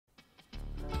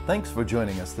Thanks for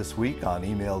joining us this week on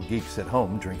Email Geeks at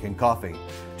Home Drinking Coffee.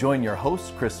 Join your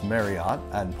hosts Chris Marriott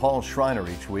and Paul Schreiner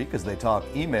each week as they talk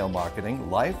email marketing,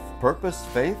 life, purpose,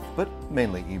 faith, but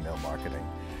mainly email marketing.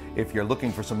 If you're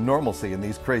looking for some normalcy in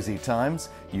these crazy times,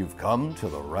 you've come to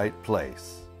the right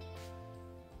place.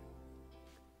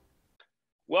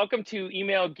 Welcome to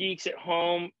Email Geeks at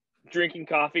Home Drinking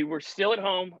Coffee. We're still at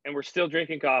home and we're still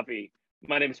drinking coffee.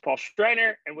 My name is Paul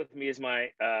Schreiner, and with me is my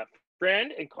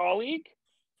friend and colleague,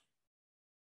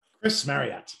 Chris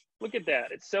Marriott. Look at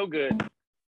that. It's so good.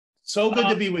 So good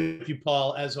to be with you,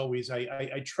 Paul, as always.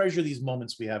 I treasure these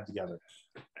moments we have together.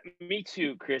 Me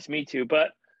too, Chris. Me too.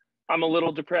 But I'm a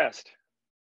little depressed.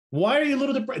 Why are you a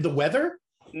little depressed? The weather?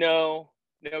 No,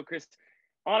 Chris.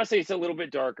 Honestly, it's a little bit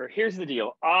darker. Here's the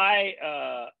deal. I'm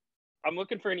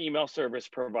looking for an email service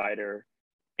provider,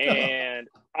 and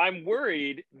I'm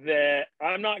worried that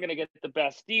I'm not going to get the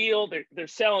best deal. They're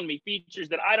selling me features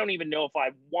that I don't even know if I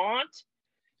want.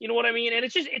 You know what I mean? And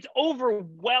it's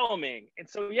overwhelming. And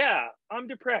so, yeah, I'm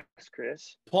depressed,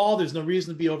 Chris. Paul, there's no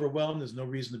reason to be overwhelmed. There's no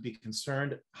reason to be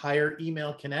concerned. Hire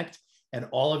Email Connect, and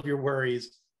all of your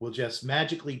worries will just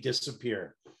magically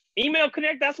disappear. Email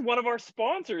Connect, that's one of our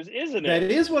sponsors, isn't it?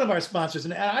 That is one of our sponsors.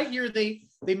 And I hear they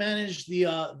manage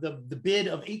the bid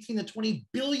of 18 to 20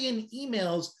 billion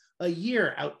emails a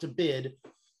year out to bid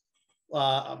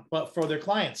but for their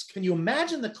clients. Can you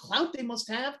imagine the clout they must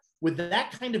have with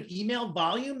that kind of email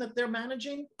volume that they're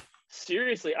managing?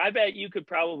 Seriously, I bet you could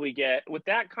probably get, with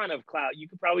that kind of clout, you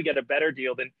could probably get a better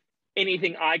deal than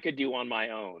anything I could do on my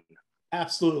own.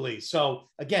 Absolutely. So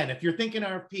again, if you're thinking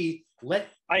RFP, let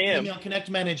Email Connect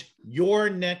manage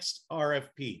your next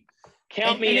RFP.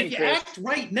 Count me in, if you Chris. act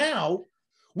right now,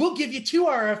 we'll give you 2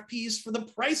 RFPs for the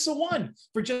price of 1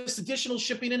 for just additional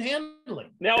shipping and handling.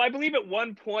 Now, I believe at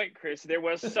one point, Chris, there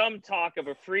was some talk of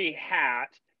a free hat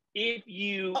if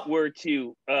you were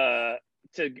to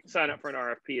sign up for an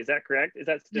RFP. Is that correct? Is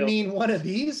that still? You mean one of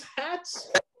these hats?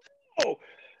 Oh,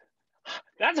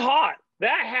 that's hot.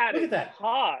 That hat Look is at that.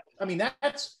 hot. I mean,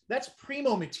 that's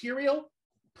primo material.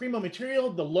 Primo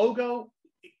material, the logo,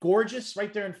 gorgeous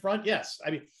right there in front. Yes,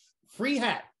 I mean, free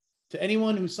hat to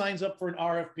anyone who signs up for an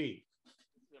RFP. This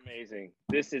is amazing.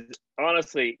 This is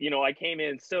honestly, I came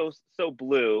in so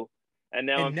blue, and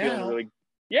now I'm feeling really.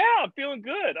 Yeah, I'm feeling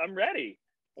good. I'm ready.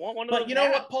 I want one of those. But you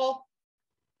know what, Paul?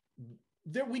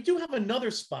 We do have another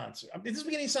sponsor. This is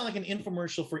beginning to sound like an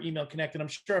infomercial for Email Connect, and I'm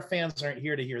sure our fans aren't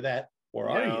here to hear that. Or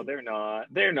are you? No, they're not.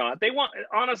 They're not. They want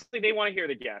to hear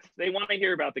the guest. They want to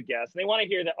hear about the guest. They want to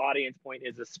hear that Audience Point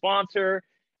is a sponsor.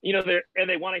 They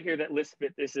want to hear that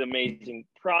ListFit, this is amazing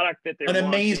product that they're an launching,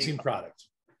 amazing product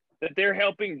that they're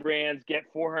helping brands get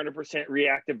 400%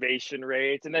 reactivation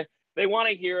rates, and they want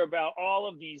to hear about all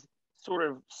of these sort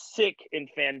of sick and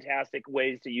fantastic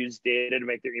ways to use data to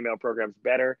make their email programs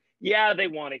better. Yeah, they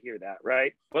want to hear that,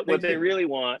 right? But what they really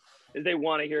want is they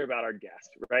want to hear about our guest,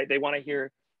 right? They want to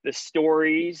hear the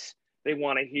stories. They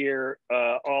want to hear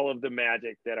all of the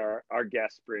magic that our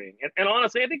guests bring. And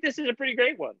honestly, I think this is a pretty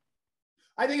great one.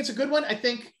 I think it's a good one. I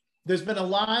think there's been a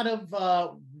lot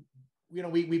of,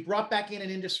 we brought back in an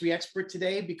industry expert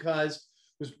today because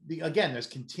there's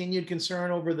continued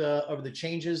concern over the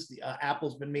changes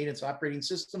Apple's been made its operating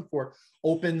system for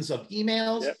opens of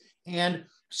emails. Yep. And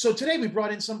so today we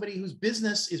brought in somebody whose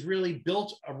business is really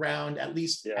built around, at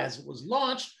least as it was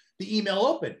launched, the email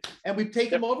open. And we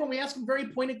take them over and we ask them very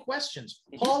pointed questions.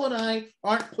 Paul and I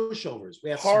aren't pushovers.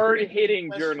 We have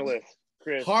hard-hitting journalists,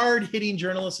 Chris. Hard-hitting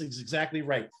journalists is exactly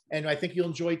right. And I think you'll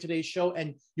enjoy today's show,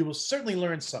 and you will certainly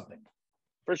learn something.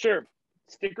 For sure.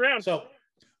 Stick around. So,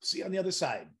 see you on the other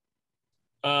side.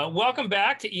 Welcome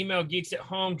back to Email Geeks at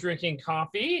Home Drinking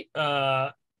Coffee.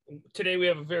 Today we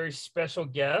have a very special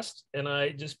guest, and I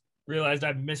just realized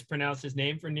I've mispronounced his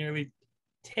name for nearly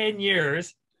 10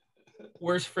 years.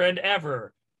 Worst friend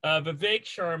ever. Vivek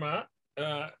Sharma.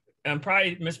 I'm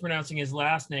probably mispronouncing his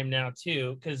last name now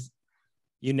too, because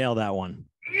you nailed that one.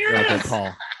 Yes!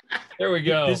 Paul. There we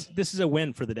go. This is a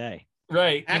win for the day.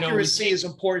 Right. Accuracy is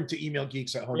important to Email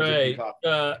Geeks at Home. Right.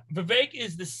 Vivek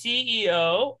is the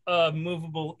CEO of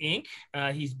Movable Inc.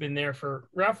 He's been there for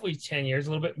roughly 10 years, a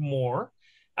little bit more,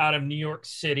 out of New York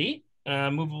City.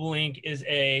 Movable Inc. is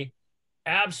a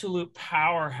absolute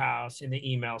powerhouse in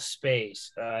the email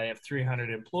space. I have 300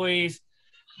 employees.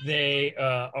 They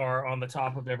are on the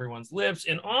top of everyone's lips.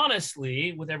 And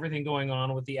honestly, with everything going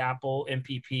on with the Apple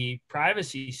MPP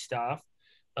privacy stuff,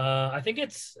 I think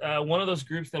it's one of those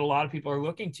groups that a lot of people are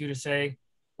looking to say,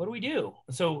 what do we do?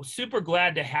 So super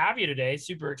glad to have you today.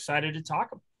 Super excited to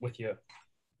talk with you.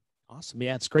 Awesome.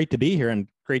 Yeah, it's great to be here and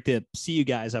great to see you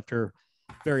guys after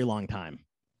a very long time.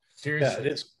 Seriously. Yeah,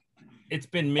 it is. It's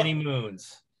been many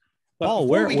moons. But Oh,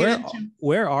 before we get into,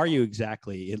 where are you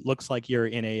exactly? It looks like you're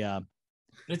in a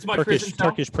It's my prison cell.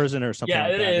 Turkish prison or something. Yeah,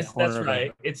 like it that, is. That's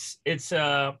right. It's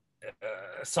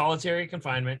solitary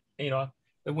confinement.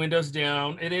 The windows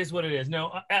down. It is what it is.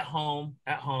 No, at home,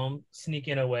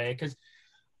 sneaking away. Because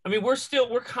I mean, we're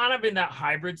kind of in that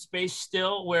hybrid space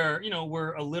still, where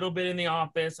we're a little bit in the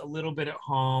office, a little bit at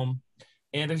home,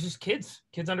 and there's just kids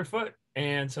underfoot.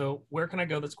 And so, where can I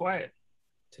go that's quiet?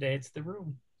 Today, it's the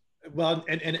room. well,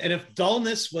 and if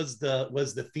dullness was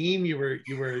the theme you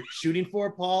were shooting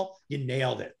for, Paul, you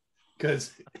nailed it.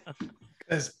 Because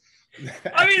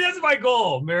I mean, that's my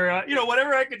goal, Marriott.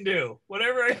 Whatever I can do.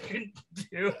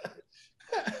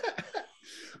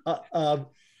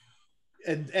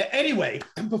 And anyway,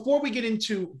 before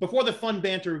the fun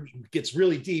banter gets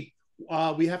really deep,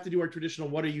 we have to do our traditional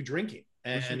 "What are you drinking?"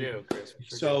 And we should do, Chris.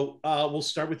 We'll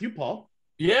start with you, Paul.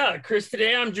 Yeah, Chris.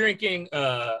 Today I'm drinking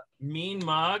Mean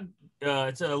Mug.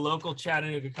 It's a local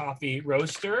Chattanooga coffee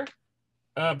roaster.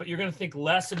 But you're gonna think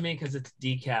less of me because it's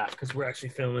decaf. Because we're actually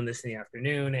filming this in the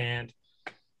afternoon, and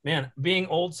man, being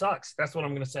old sucks. That's what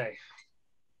I'm gonna say.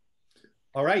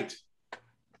 All right,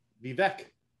 Vivek.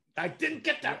 I didn't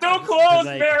get that. So close,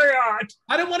 Marriott.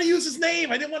 I don't want to use his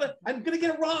name. I'm going to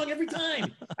get it wrong every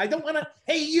time. I don't want to.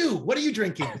 Hey, you, what are you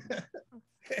drinking?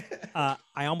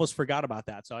 I almost forgot about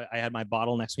that. So I had my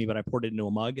bottle next to me, but I poured it into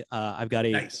a mug. I've got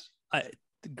nice.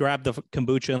 Grab the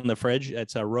kombucha in the fridge.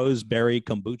 It's a roseberry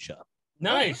kombucha.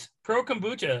 Nice. Pro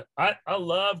kombucha. I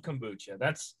love kombucha.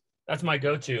 That's my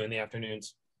go-to in the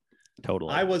afternoons.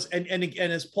 Totally. I was, and again,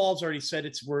 as Paul's already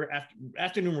said, we're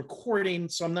afternoon recording,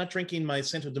 so I'm not drinking my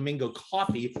Santo Domingo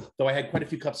coffee, though I had quite a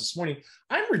few cups this morning.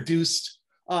 I'm reduced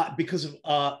because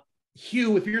of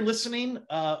Hugh. If you're listening,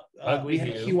 we had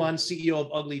Hugh on, CEO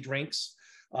of Ugly Drinks,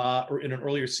 or in an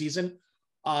earlier season.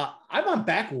 I'm on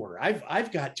back order.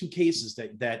 I've got 2 cases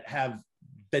that have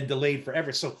been delayed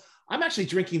forever. So I'm actually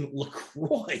drinking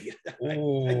LaCroix.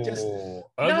 Ugly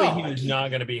Hugh's not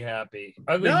going to be happy.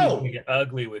 Ugly Hugh's going to get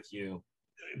ugly with you.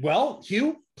 Well,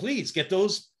 Hugh, please get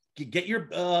your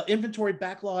inventory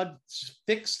backlog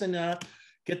fixed and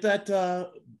get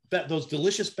those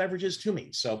delicious beverages to me.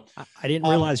 So I didn't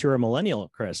realize you're a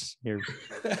millennial, Chris. You're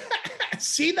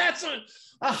see, that's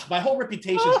my whole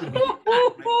reputation is going to be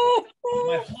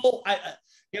my whole.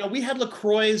 We had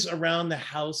LaCroix around the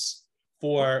house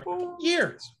for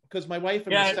years. Because my wife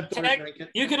and my stepdaughter drink it.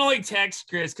 You can only text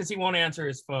Chris because he won't answer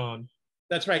his phone.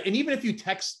 That's right. And even if you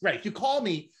text, right, if you call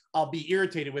me, I'll be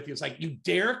irritated with you. It's like, you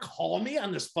dare call me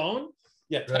on this phone?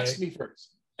 Yeah, text me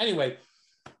first. Anyway,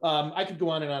 I could go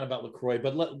on and on about LaCroix,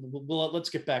 but let's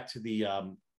get back to the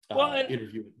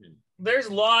interview with him. There's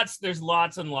lots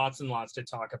and lots and lots to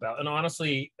talk about. And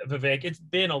honestly, Vivek, it's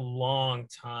been a long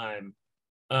time.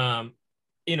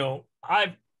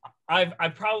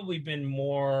 I've probably been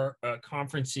more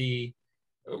conferencey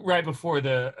right before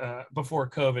before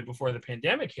COVID, before the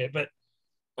pandemic hit, but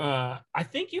I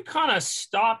think you kind of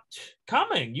stopped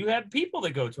coming. You have people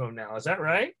that go to them now. Is that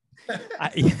right?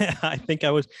 I think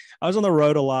I was on the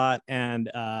road a lot,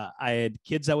 and I had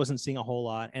kids I wasn't seeing a whole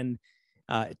lot. And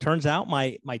it turns out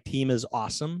my team is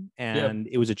awesome, and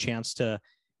it was a chance to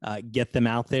get them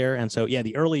out there. And so,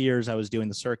 the early years I was doing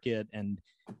the circuit and,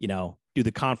 do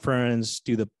the conference,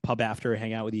 do the pub after,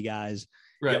 hang out with you guys.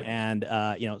 Right. And,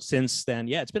 since then,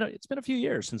 it's been a few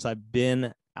years since I've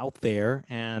been out there,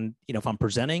 and, if I'm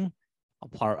presenting,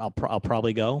 I'll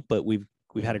probably go, but we've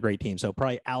had a great team. So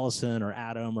probably Allison or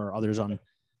Adam or others on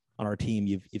our team,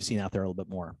 you've seen out there a little bit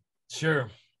more. Sure.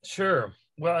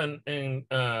 Well, and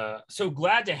so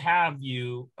glad to have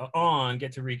you on,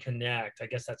 get to reconnect. I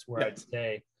guess that's where I'd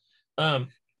stay.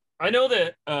 I know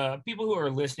that people who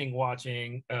are listening,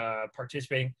 watching,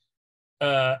 participating,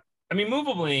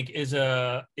 Movable Ink is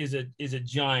a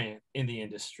giant in the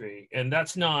industry, and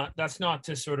that's not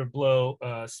to sort of blow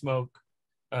smoke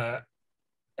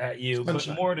at you, but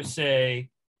more to say,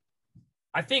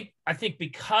 I think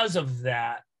because of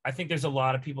that, I think there's a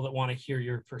lot of people that want to hear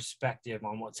your perspective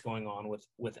on what's going on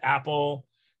with Apple,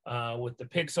 with the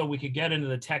Pixel. We could get into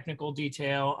the technical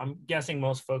detail. I'm guessing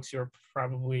most folks who are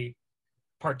probably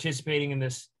participating in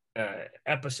this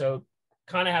episode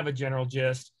kind of have a general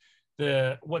gist.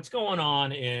 What's going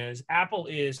on is Apple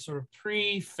is sort of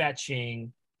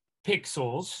pre-fetching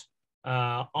pixels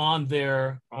on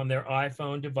their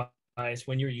iPhone device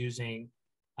when you're using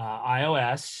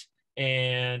iOS,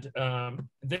 and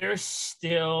there's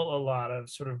still a lot of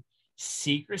sort of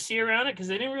secrecy around it because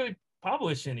they didn't really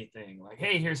publish anything like,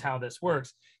 hey, here's how this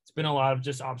works. It's been a lot of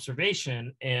just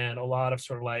observation and a lot of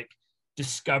sort of like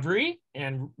discovery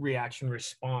and reaction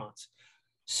response.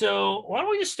 So why don't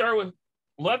we just start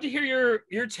Love to hear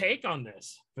your take on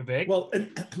this, Vivek. Well,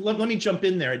 let me jump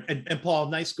in there. And Paul,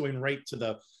 nice going right to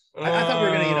the, I thought we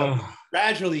were going to,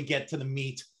 gradually get to the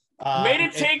meat. Way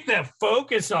to take the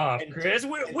focus off, Chris.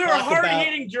 We're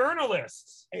hard-hitting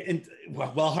journalists. And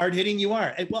well, hard-hitting you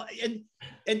are.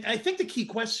 And I think the key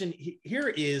question here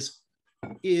is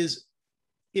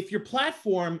if your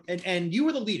platform, and you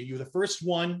were the leader, you were the first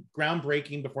one,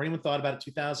 groundbreaking, before anyone thought about it,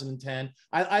 2010.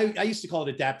 I used to call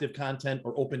it adaptive content,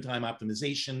 or open time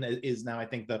optimization is now, I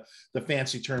think, the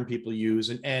fancy term people use.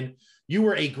 And you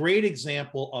were a great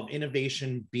example of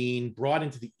innovation being brought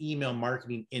into the email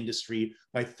marketing industry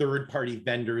by third-party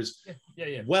vendors.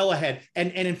 Yeah. Well ahead.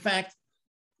 And in fact,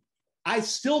 I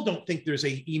still don't think there's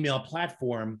an email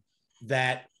platform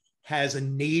that has a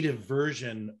native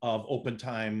version of open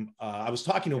time. I was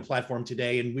talking to a platform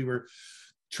today, and we were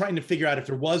trying to figure out if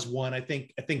there was one. I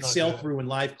think Sailthrough and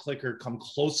LiveClicker come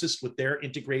closest with their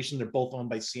integration. They're both owned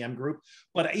by CM Group.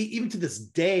 But even to this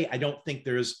day, I don't think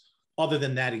there's, other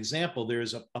than that example,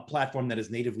 there's a platform that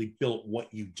has natively built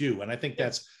what you do. And I think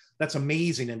that's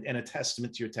amazing and a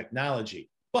testament to your technology.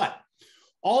 But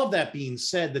all of that being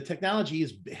said, the technology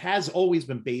has always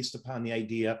been based upon the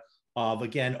idea of,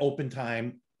 again, open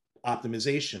time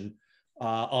optimization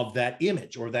of that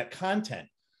image or that content.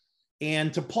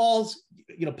 And to Paul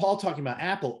talking about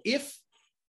Apple, if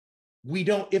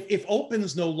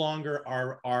opens no longer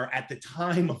are at the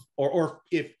time of, or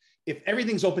if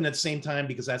everything's open at the same time,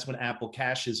 because that's when Apple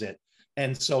caches it,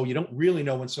 and so you don't really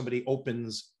know when somebody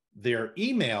opens their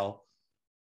email,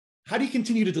 how do you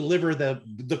continue to deliver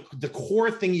the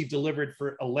core thing you've delivered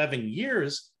for 11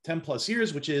 years, 10 plus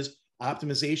years, which is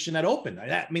optimization at open?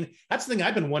 I mean, that's the thing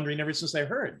I've been wondering ever since I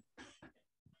heard.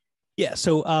 Yeah.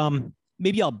 So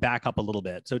maybe I'll back up a little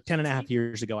bit. So 10 and a half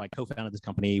years ago, I co-founded this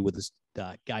company with this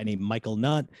guy named Michael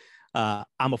Nutt.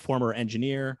 I'm a former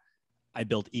engineer. I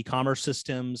built e-commerce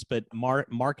systems, but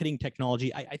marketing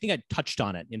technology, I think I touched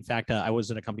on it. In fact, I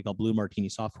was at a company called Blue Martini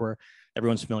Software.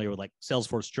 Everyone's familiar with like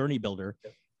Salesforce Journey Builder.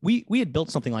 We had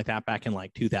built something like that back in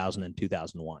like 2000 and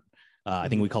 2001. I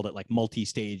think we called it like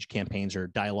multi-stage campaigns or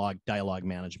dialogue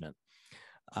management.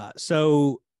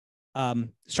 Started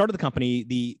the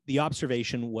company. The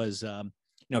observation was,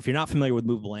 if you're not familiar with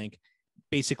Movable Ink,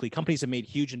 basically companies have made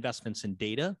huge investments in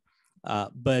data,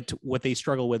 but what they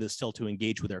struggle with is still to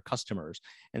engage with their customers.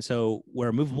 And so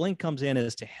where Movable Ink comes in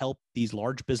is to help these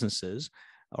large businesses,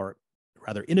 or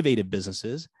rather innovative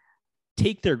businesses,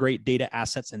 take their great data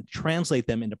assets and translate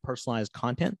them into personalized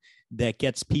content that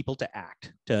gets people to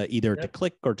act, to either to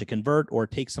click or to convert or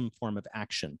take some form of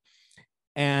action.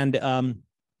 And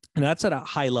that's at a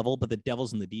high level, but the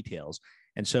devil's in the details.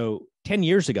 And so 10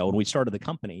 years ago, when we started the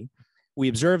company, we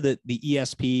observed that the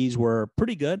ESPs were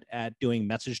pretty good at doing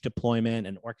message deployment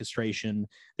and orchestration.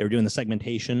 They were doing the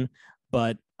segmentation,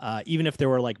 but even if there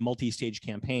were like multi-stage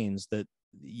campaigns,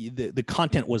 the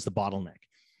content was the bottleneck.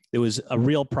 There was a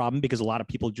real problem because a lot of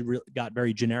people got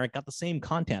very generic, got the same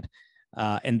content.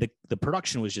 And the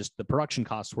production production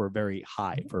costs were very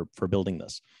high for building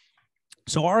this.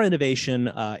 So our innovation,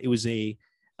 it was me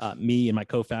and my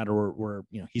co-founder were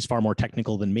he's far more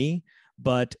technical than me,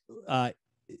 but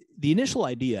the initial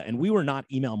idea, and we were not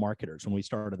email marketers when we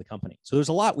started the company. So there's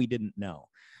a lot we didn't know.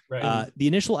 Right. The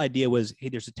initial idea was, hey,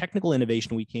 there's a technical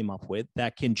innovation we came up with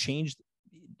that can change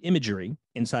imagery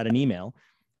inside an email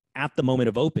at the moment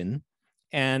of open.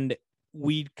 And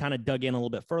we kind of dug in a little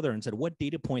bit further and said, what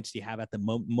data points do you have at the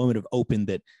moment of open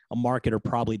that a marketer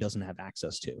probably doesn't have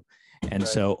access to? And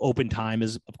so open time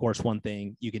is, of course, one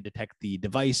thing. You can detect the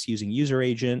device using user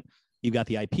agent. You've got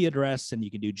the IP address, and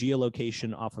you can do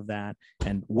geolocation off of that,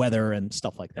 and weather and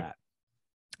stuff like that.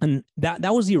 And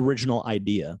that was the original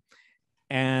idea.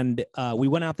 And we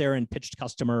went out there and pitched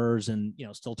customers, and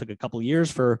still took a couple of years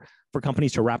for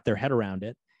companies to wrap their head around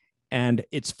it. And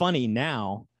it's funny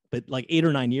now, but like 8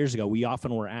 or 9 years ago, we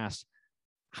often were asked,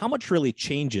 how much really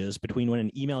changes between when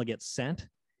an email gets sent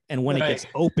and when it gets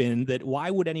opened? That why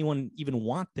would anyone even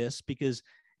want this? Because,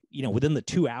 within the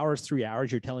 2 hours, 3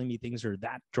 hours, you're telling me things are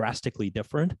that drastically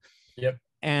different. Yep.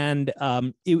 And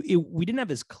we didn't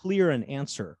have as clear an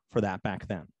answer for that back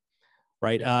then.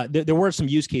 Right. Yeah. There were some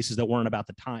use cases that weren't about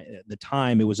the time. At the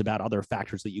time, it was about other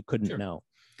factors that you couldn't know.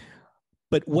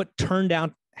 But what turned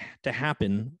out to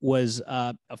happen was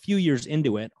a few years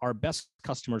into it, our best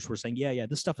customers were saying, yeah,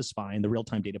 this stuff is fine. The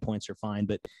real-time data points are fine.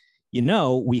 But,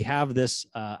 we have this,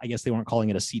 I guess they weren't calling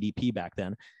it a CDP back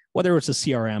then, whether it's a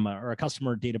CRM or a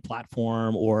customer data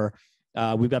platform, or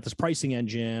we've got this pricing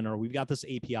engine, or we've got this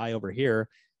API over here.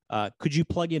 Could you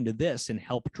plug into this and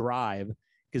help drive?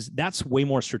 Because that's way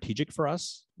more strategic for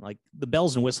us. Like the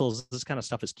bells and whistles, this kind of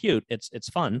stuff is cute. It's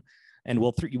fun. And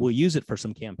we'll use it for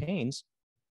some campaigns.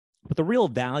 But the real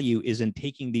value is in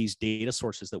taking these data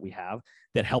sources that we have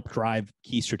that help drive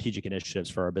key strategic initiatives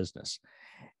for our business.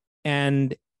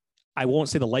 And I won't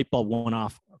say the light bulb went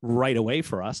off right away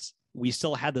for us. We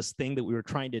still had this thing that we were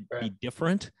trying to be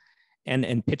different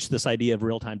and pitch this idea of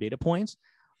real-time data points.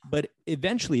 But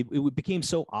eventually it became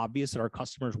so obvious that our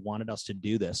customers wanted us to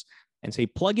do this and say,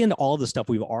 plug in all the stuff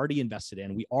we've already invested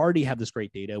in. We already have this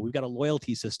great data. We've got a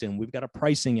loyalty system. We've got a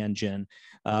pricing engine.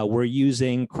 We're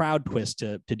using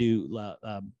CrowdTwist to do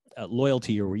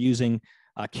loyalty, or we're using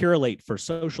Curate for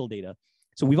social data.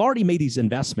 So we've already made these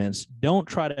investments. Don't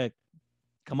try to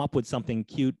come up with something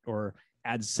cute or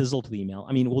add sizzle to the email.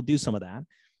 I mean, we'll do some of that,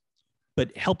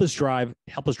 but help us drive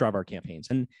our campaigns.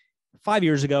 And 5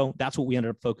 years ago, that's what we ended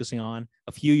up focusing on.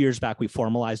 A few years back, we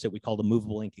formalized it. We called the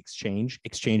Movable Ink Exchange,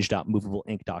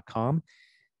 exchange.movableink.com.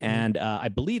 And I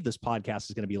believe this podcast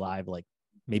is going to be live like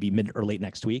maybe mid or late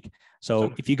next week.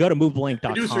 So if you go to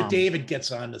movableink.com. Producer David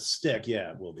gets on the stick.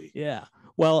 Yeah, it will be. Yeah.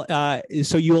 Well,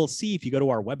 so you'll see if you go to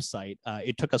our website,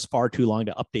 it took us far too long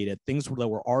to update it. Things that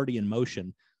were already in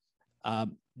motion.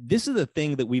 This is the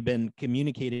thing that we've been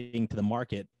communicating to the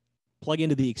market. Plug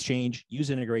into the exchange, use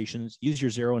integrations, use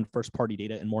your zero and first party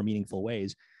data in more meaningful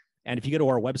ways. And if you go to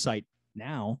our website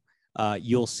now,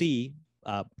 you'll see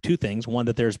two things. One,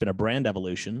 that there's been a brand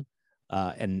evolution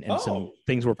and some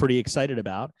things we're pretty excited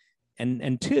about.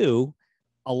 And two,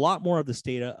 a lot more of this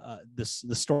data, the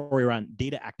story around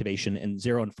data activation and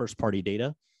zero and first party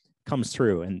data comes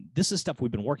through. And this is stuff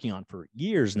we've been working on for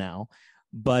years now,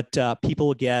 but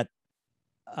people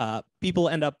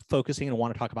end up focusing and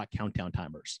want to talk about countdown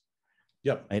timers.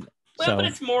 Yep. Right? Well, but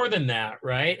it's more than that,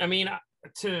 right? I mean, I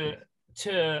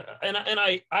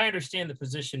understand the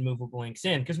position Movable Ink's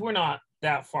in, because we're not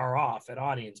that far off at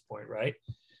audience point, right?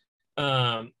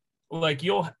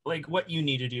 What you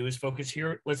need to do is focus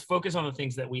here. Let's focus on the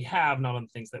things that we have, not on the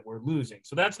things that we're losing.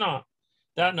 So that's not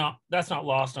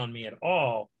lost on me at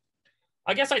all.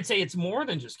 I guess I'd say it's more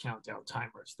than just countdown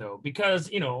timers, though, because,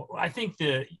 I think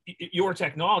your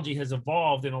technology has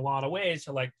evolved in a lot of ways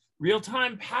to like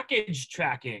real-time package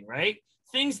tracking, right?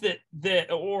 Things that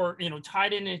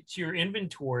tied into your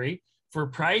inventory for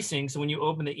pricing. So when you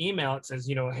open the email, it says,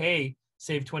 hey,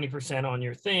 save 20% on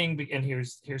your thing, and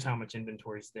here's how much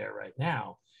inventory is there right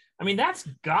now. I mean, that's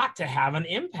got to have an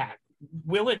impact.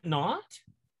 Will it not?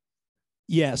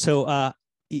 Yeah. So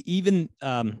even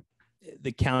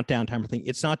the countdown timer thing,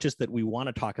 it's not just that we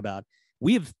want to talk about.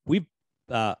 We've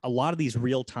a lot of these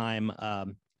real-time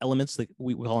elements that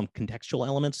we call them contextual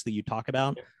elements that you talk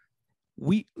about.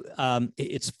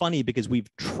 It's funny because we've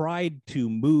tried to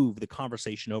move the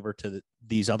conversation over to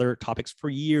these other topics for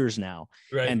years now.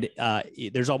 Right. And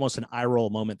there's almost an eye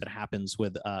roll moment that happens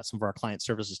with some of our client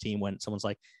services team when someone's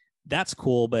like, that's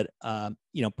cool, but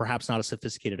perhaps not as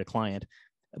sophisticated a client,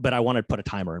 but I want to put a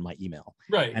timer in my email.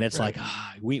 Right. And it's like,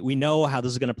 we know how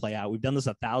this is going to play out. We've done this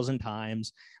 1,000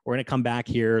 times. We're going to come back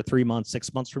here 3 months,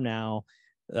 6 months from now.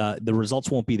 The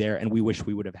results won't be there, and we wish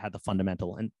we would have had the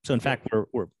fundamental. And so, in fact,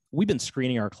 we've been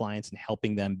screening our clients and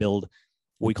helping them build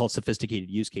what we call sophisticated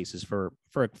use cases for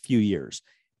a few years,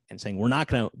 and saying we're not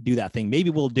going to do that thing. Maybe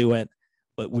we'll do it,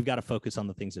 but we've got to focus on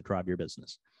the things that drive your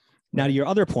business. Now, to your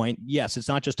other point, yes, it's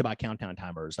not just about countdown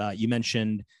timers. You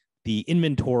mentioned the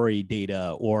inventory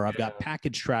data, or I've got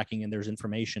package tracking, and there's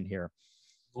information here.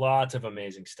 Lots of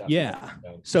amazing stuff. Yeah.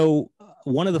 So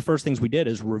one of the first things we did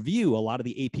is review a lot of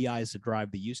the APIs that drive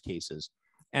the use cases.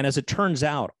 And as it turns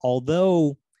out,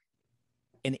 although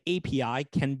an API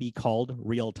can be called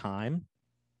real time,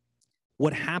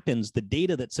 what happens, the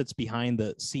data that sits behind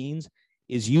the scenes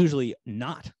is usually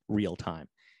not real time.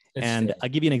 And I'll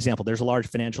give you an example. There's a large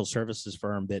financial services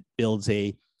firm that builds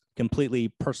a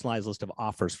completely personalized list of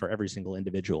offers for every single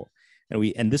individual.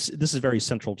 And this is very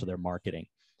central to their marketing.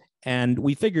 And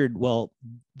we figured, well,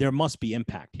 there must be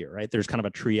impact here, right? There's kind of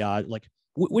a triage, like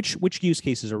which use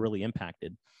cases are really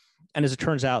impacted. And as it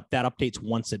turns out, that updates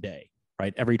once a day,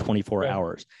 right? Every 24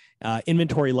 hours.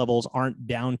 Inventory levels aren't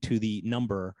down to the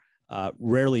number.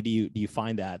 Rarely do you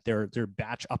find that. There are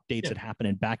batch updates that happen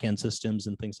in backend systems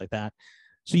and things like that.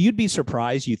 So you'd be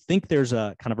surprised. You think there's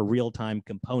a kind of a real-time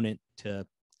component to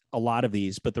a lot of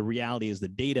these, but the reality is the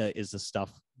data is the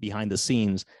stuff behind the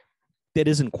scenes that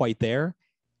isn't quite there.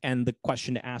 And the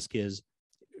question to ask is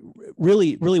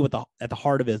really what at the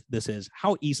heart of this is,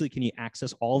 how easily can you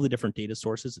access all the different data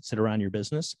sources that sit around your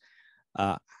business?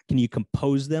 Can you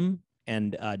compose them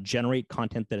and generate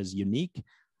content that is unique?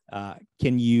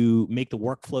 Can you make the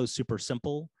workflow super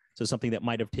simple? So something that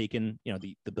might have taken,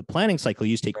 the planning cycle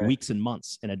used to take weeks and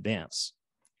months in advance,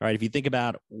 right? If you think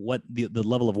about what the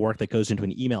level of work that goes into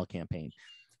an email campaign.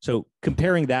 So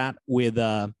comparing that with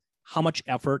how much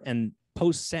effort and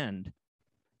post send,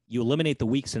 you eliminate the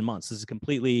weeks and months. This is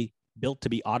completely built to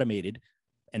be automated,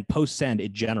 and post send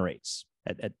it generates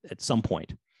at some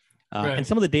point. Right. And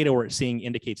some of the data we're seeing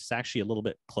indicates it's actually a little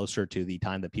bit closer to the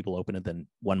time that people open it than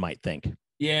one might think.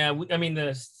 Yeah, I mean,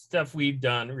 the stuff we've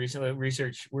done recently,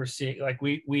 research, we're seeing, like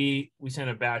we sent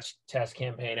a batch test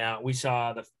campaign out. We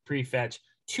saw the prefetch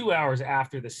 2 hours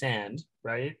after the send,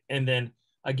 right? And then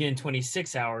again,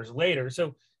 26 hours later.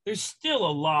 So there's still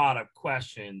a lot of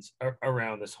questions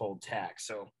around this whole tech.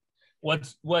 So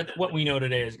what we know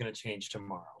today is going to change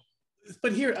tomorrow.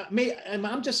 But here,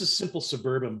 I'm just a simple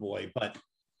suburban boy, but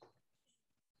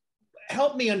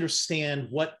help me understand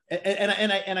what,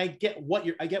 and I get what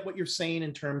you're saying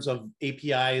in terms of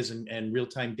APIs and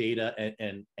real-time data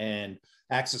and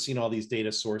accessing all these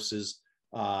data sources.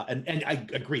 And I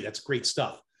agree, that's great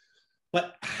stuff.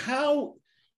 But how,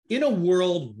 in a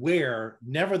world where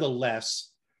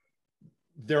nevertheless,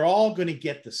 they're all going to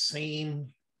get the same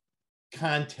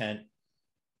content,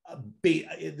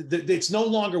 it's no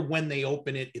longer when they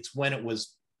open it, it's when it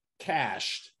was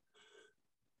cached.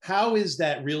 How is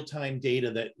that real-time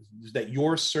data that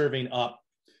you're serving up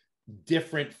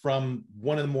different from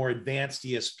one of the more advanced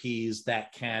ESPs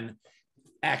that can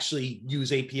actually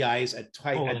use APIs at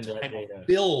time of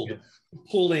build,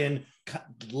 pull in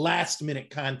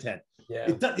last-minute content? Yeah.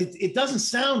 It doesn't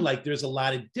sound like there's a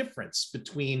lot of difference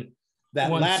between that.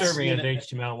 One last serving as minute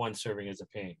HTML, one serving as a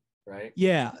ping, right?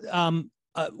 Yeah.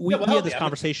 We well, had this yeah,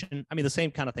 conversation. I mean, the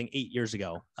same kind of thing 8 years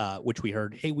ago, which we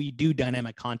heard, hey, we do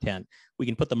dynamic content. We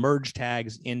can put the merge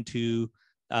tags into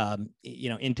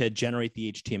generate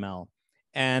the HTML.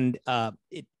 And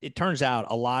it turns out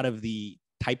a lot of the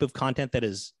type of content that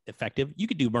is effective, you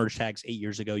could do merge tags 8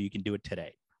 years ago, you can do it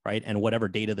today, right? And whatever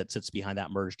data that sits behind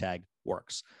that merge tag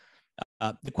works.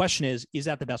 The question is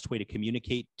that the best way to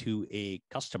communicate to a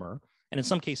customer? And in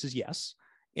some cases, yes.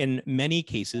 In many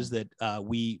cases that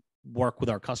we work with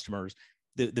our customers,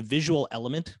 the visual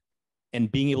element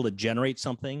and being able to generate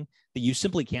something that you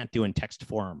simply can't do in text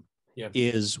form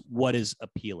is what is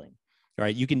appealing,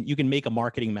 right? You can make a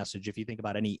marketing message. If you think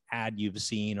about any ad you've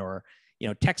seen, or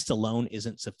text alone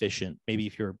isn't sufficient. Maybe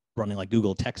if you're running like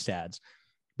Google text ads,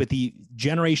 but the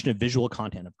generation of visual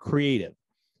content, of creative,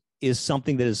 is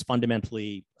something that is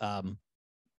fundamentally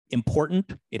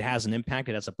important. It has an impact.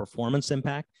 It has a performance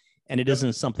impact, and it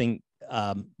isn't something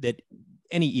that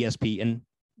any ESP, and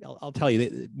I'll tell you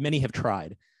that many have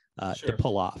tried to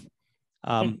pull off.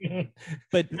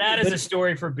 But that is a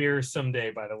story for beers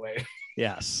someday, by the way.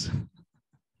 Yes.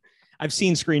 I've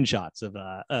seen screenshots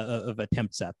of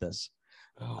attempts at this.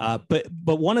 But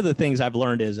one of the things I've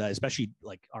learned is, especially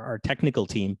like our technical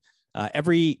team,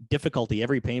 every difficulty,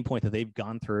 every pain point that they've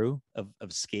gone through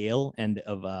of scale and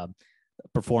of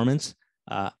performance,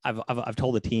 I've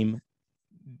told the team,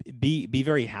 be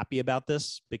very happy about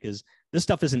this, because this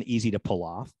stuff isn't easy to pull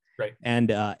off. Right.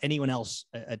 And anyone else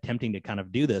attempting to kind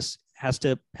of do this has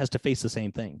to face the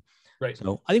same thing. Right.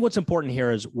 So I think what's important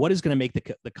here is what is going to make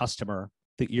the customer,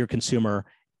 your consumer,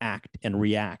 act and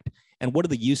react, and what are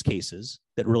the use cases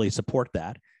that really support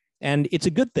that. And it's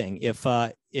a good thing if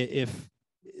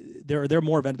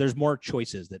there's more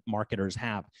choices that marketers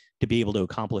have to be able to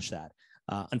accomplish that.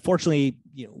 Unfortunately,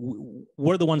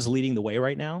 we're the ones leading the way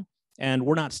right now, and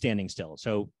we're not standing still.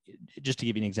 So just to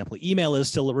give you an example, email is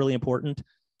still really important,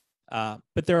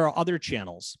 but there are other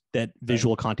channels that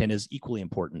visual content is equally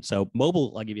important. So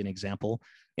mobile, I'll give you an example.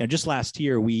 Just last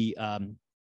year, we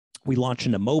launched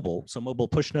into mobile. So mobile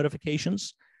push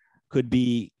notifications could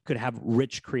have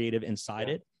rich creative inside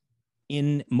it.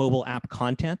 In mobile app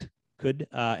content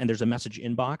and there's a message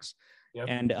inbox. Yep.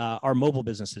 And our mobile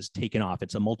business has taken off.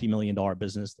 It's a multi-million-dollar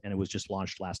business, and it was just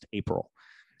launched last April.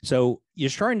 So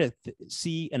you're starting to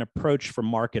see an approach for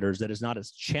marketers that is not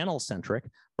as channel-centric,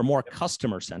 but more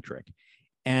customer-centric.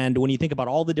 And when you think about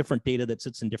all the different data that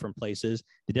sits in different places,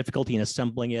 the difficulty in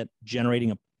assembling it,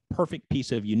 generating a perfect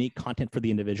piece of unique content for the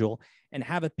individual, and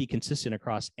have it be consistent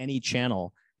across any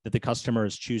channel that the customer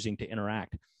is choosing to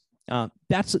interact,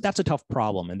 that's a tough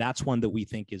problem, and that's one that we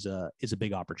think is a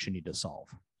big opportunity to solve.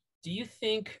 Do you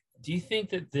think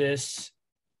that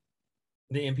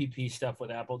the MPP stuff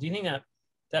with Apple, do you think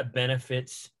that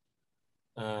benefits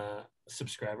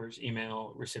subscribers,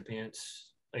 email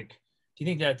recipients? Like, do you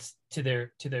think that's to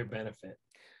their benefit?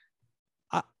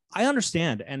 I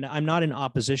understand, and I'm not in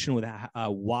opposition with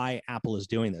why Apple is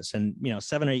doing this. And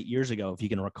 7 or 8 years ago, if you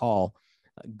can recall,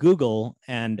 Google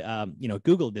and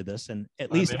Google did this, and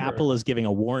at least Apple is giving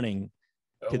a warning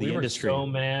to the industry.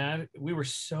 We were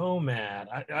so mad.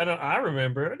 I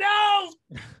remember. No,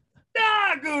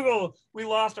 Google. We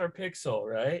lost our Pixel,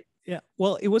 right? Yeah.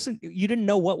 Well, it wasn't. You didn't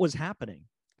know what was happening.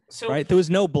 So right? There was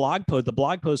no blog post. The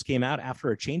blog post came out after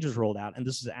a change was rolled out, and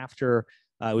this is after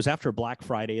it was after Black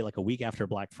Friday, like a week after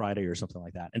Black Friday or something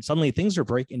like that. And suddenly things are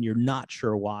breaking. You're not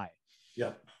sure why.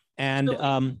 Yeah. And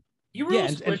so you were yeah,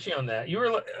 squishy on that. You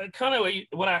were kind of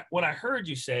what I heard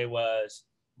you say was,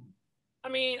 I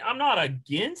mean, I'm not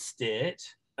against it,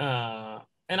 and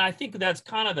I think that's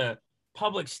kind of the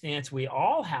public stance we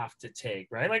all have to take,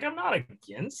 right? Like, I'm not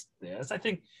against this. I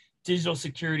think digital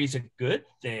security is a good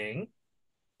thing,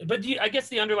 but I guess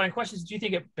the underlying question is, do you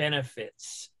think it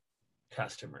benefits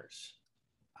customers?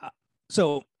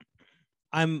 So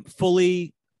I'm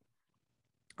fully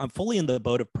in the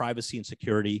boat of privacy and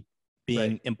security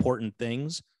being important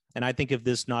things, and I think of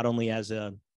this not only as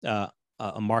a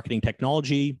marketing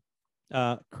technology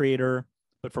creator,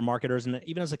 but for marketers and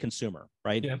even as a consumer,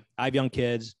 right? Yeah. I have young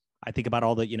kids. I think about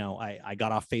all the, I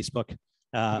got off Facebook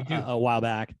a while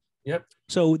back. Yep.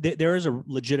 So there is a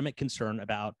legitimate concern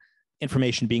about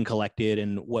information being collected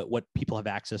and what people have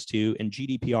access to, and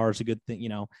GDPR is a good thing.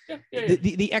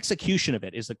 The execution of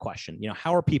it is the question.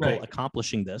 How are people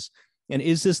accomplishing this, and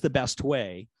is this the best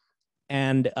way?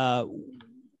 And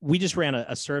we just ran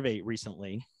a survey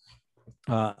recently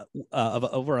of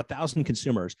over 1,000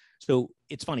 consumers. So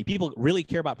it's funny, people really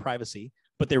care about privacy,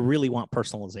 but they really want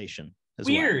personalization as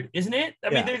weird, well. Isn't it? I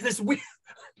mean, there's this weird.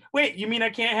 Wait, you mean I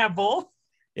can't have both?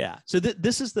 Yeah. So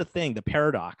this is the thing, the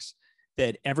paradox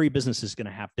that every business is going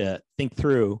to have to think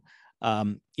through.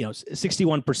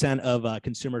 61% of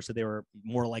consumers said they were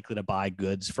more likely to buy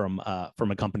goods from a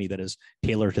company that is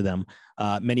tailored to them.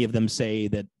 Many of them say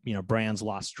that brands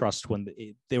lost trust when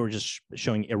they were just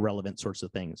showing irrelevant sorts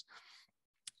of things.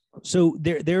 So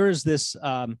there's this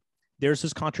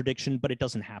contradiction, but it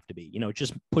doesn't have to be. It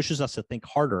just pushes us to think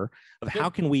harder of how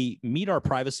can we meet our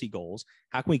privacy goals?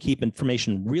 How can we keep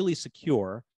information really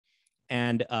secure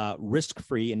and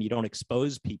risk-free, and you don't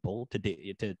expose people to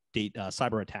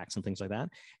cyber attacks and things like that?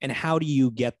 And how do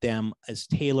you get them as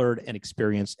tailored and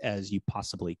experienced as you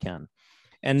possibly can?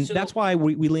 And that's why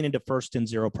we lean into first and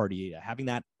zero-party data, having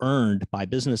that earned by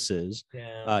businesses,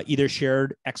 either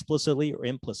shared explicitly or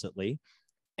implicitly,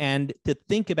 and to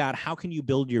think about how can you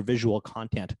build your visual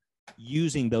content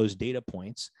using those data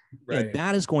points. And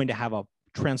that is going to have a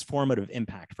transformative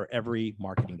impact for every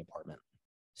marketing department.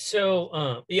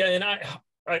 So, and I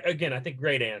again, I think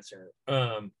great answer.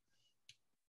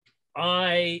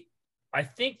 I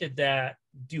think that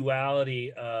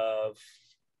duality of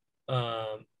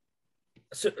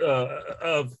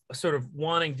sort of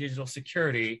wanting digital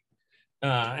security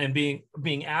and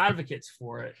being advocates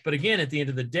for it. But again, at the end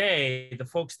of the day, the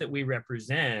folks that we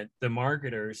represent, the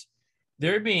marketers,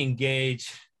 they're being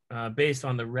gauged based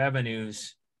on the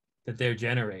revenues that they're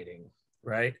generating,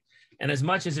 right? And as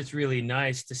much as it's really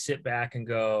nice to sit back and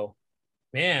go,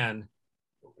 man,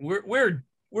 we're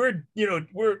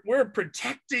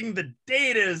protecting the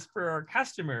data for our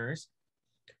customers.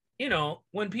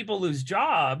 When people lose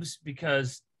jobs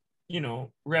because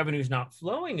revenue's not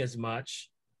flowing as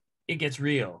much, it gets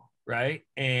real, right?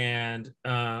 And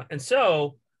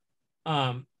so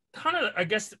kind of, I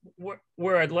guess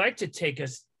where I'd like to take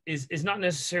us is not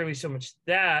necessarily so much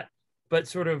that, but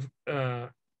sort of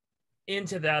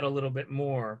into that a little bit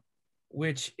more,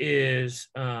 which is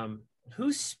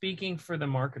who's speaking for the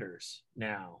marketers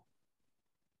now?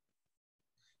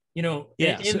 In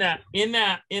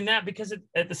that, because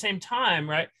at the same time,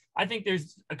 right? I think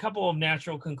there's a couple of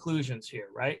natural conclusions here,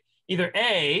 right? Either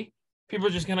A, people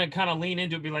are just going to kind of lean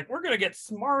into it, be like, we're going to get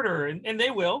smarter, and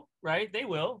they will, right?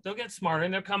 They'll get smarter,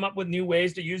 and they'll come up with new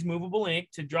ways to use movable ink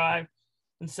to drive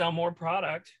and sell more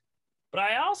product. But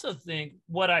I also think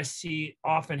what I see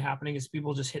often happening is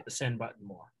people just hit the send button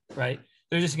more, right?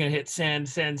 They're just going to hit send,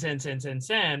 and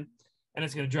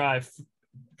it's going to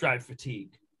drive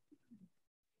fatigue.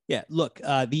 Yeah, look,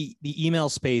 the email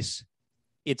space,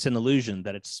 it's an illusion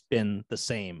that it's been the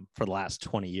same for the last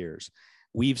 20 years.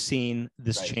 We've seen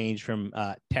this change from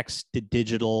text to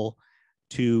digital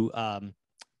to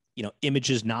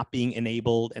images not being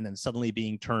enabled and then suddenly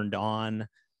being turned on.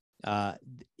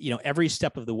 Every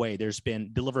step of the way, there's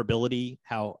been deliverability,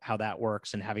 how that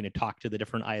works, and having to talk to the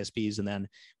different ISPs and then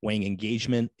weighing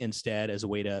engagement instead as a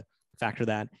way to factor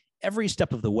that. Every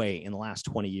step of the way in the last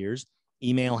 20 years,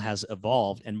 email has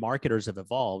evolved and marketers have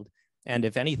evolved. And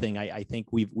if anything, I think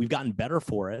we've gotten better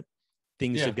for it.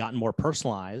 Things have gotten more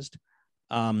personalized.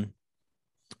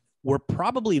 We're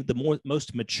probably the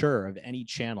most mature of any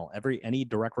channel, any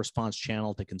direct response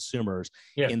channel to consumers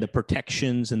in the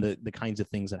protections and the kinds of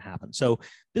things that happen. So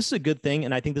this is a good thing.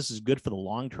 And I think this is good for the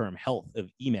long-term health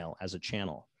of email as a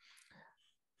channel.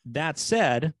 That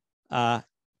said,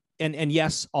 and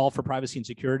yes, all for privacy and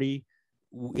security,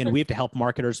 and we have to help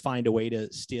marketers find a way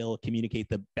to still communicate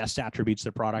the best attributes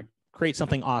of the product, create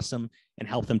something awesome, and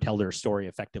help them tell their story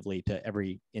effectively to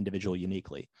every individual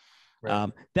uniquely.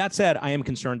 Right. That said, I am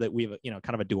concerned that we have,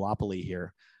 kind of a duopoly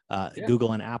here.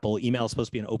 Google and Apple. Email is supposed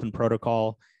to be an open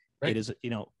protocol. Right. It is,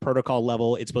 protocol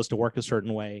level. It's supposed to work a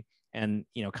certain way. And,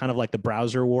 kind of like the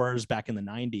browser wars back in the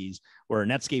 90s, where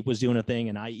Netscape was doing a thing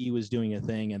and IE was doing a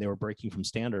thing and they were breaking from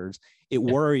standards. It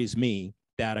worries me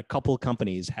that a couple of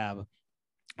companies have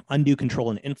undue control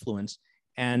and influence.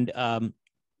 And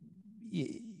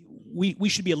we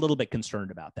should be a little bit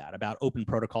concerned about that, about open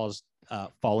protocols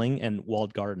falling and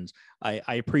walled gardens.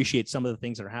 I appreciate some of the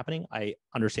things that are happening. I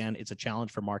understand it's a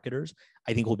challenge for marketers.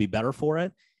 I think we'll be better for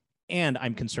it. And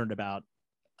I'm concerned about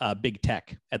big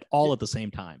tech at the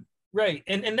same time. Right.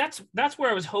 And that's where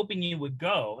I was hoping you would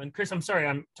go. And Chris, I'm sorry,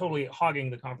 I'm totally hogging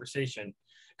the conversation.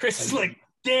 Chris is like,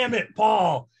 damn it,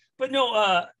 Paul. But no,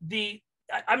 I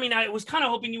was kind of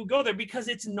hoping you would go there because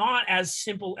it's not as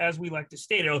simple as we like to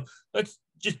state. Let's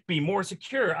just be more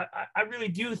secure. I really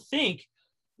do think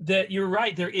that you're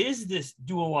right. There is this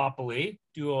duopoly,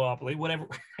 whatever,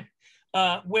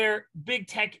 where big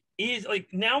tech is like,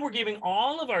 now we're giving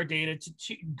all of our data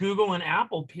to Google and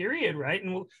Apple, period, right?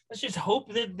 And let's just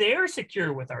hope that they're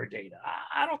secure with our data.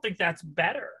 I don't think that's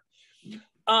better.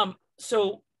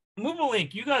 So Movable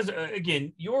Ink, you guys,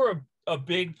 again, you're a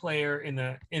big player in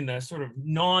the sort of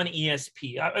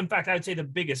non-ESP. In fact, I would say the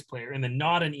biggest player in the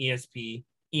not an ESP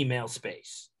email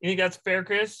space. You think that's fair,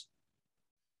 Chris?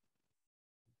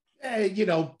 I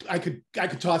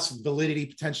could toss validity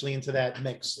potentially into that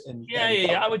mix.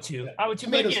 Yeah, I would too.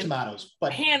 Tomatoes,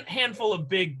 but handful of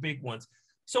big ones.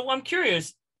 So I'm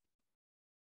curious,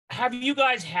 have you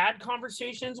guys had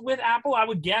conversations with Apple? I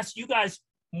would guess you guys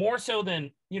more so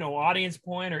than, Audience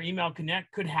Point or Email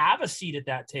Connect could have a seat at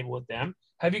that table with them.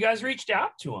 Have you guys reached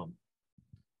out to them?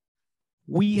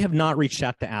 We have not reached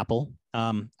out to Apple.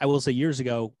 I will say years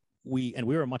ago, we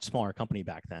were a much smaller company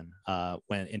back then,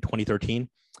 when in 2013,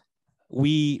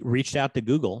 we reached out to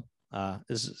Google.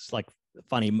 This is like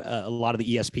funny. A lot of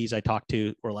the ESPs I talked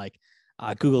to were like,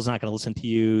 Google's not going to listen to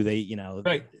you.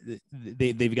 Right.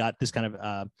 They've got this kind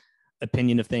of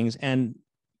opinion of things. And,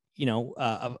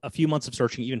 a few months of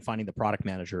searching, even finding the product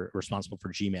manager responsible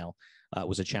for Gmail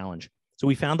was a challenge. So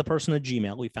we found the person at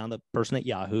Gmail. We found the person at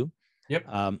Yahoo. Yep.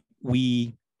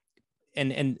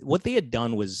 And what they had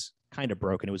done was kind of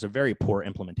broken. It was a very poor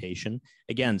implementation.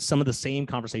 Again, some of the same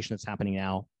conversation that's happening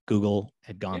now, Google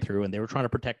had gone through, and they were trying to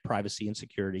protect privacy and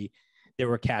security. They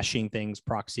were caching things,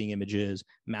 proxying images,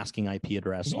 masking IP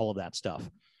address, all of that stuff.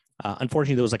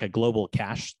 Unfortunately, there was like a global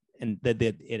cache and that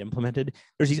it implemented.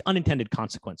 There's these unintended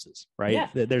consequences, right?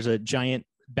 Yeah. There's a giant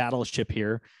battleship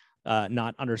here,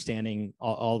 not understanding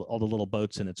all the little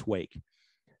boats in its wake.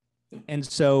 And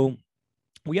so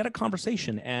we had a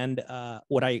conversation, and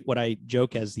what I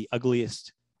joke as the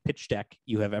ugliest pitch deck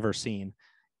you have ever seen,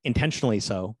 intentionally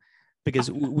so,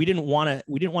 because we didn't want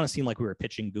to seem like we were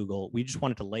pitching Google. We just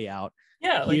wanted to lay out,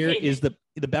 here is the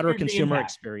better consumer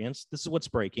experience. This is what's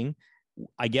breaking.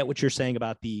 I get what you're saying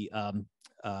about the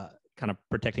kind of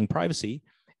protecting privacy,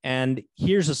 and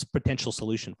here's a potential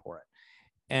solution for it.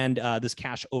 And this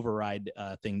cache override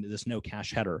thing, this no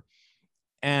cache header,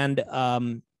 and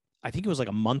I think it was like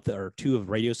a month or two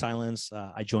of radio silence.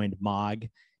 I joined MOG,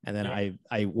 and then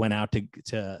I went out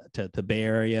to Bay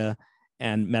Area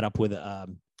and met up with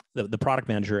the product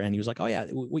manager, and he was like, "Oh yeah,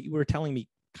 what you were telling me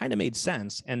kind of made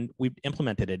sense, and we've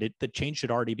implemented it. The change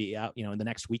should already be out. In the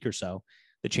next week or so,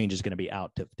 the change is going to be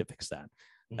out to fix that."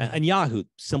 Mm-hmm. And Yahoo,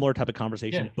 similar type of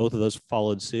conversation. Yeah. Both of those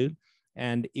followed suit,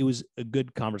 and it was a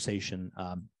good conversation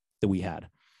that we had.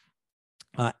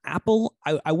 Apple,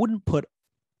 I wouldn't put.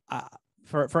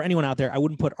 For anyone out there, I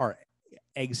wouldn't put our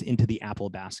eggs into the Apple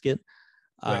basket.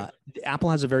 Right. Apple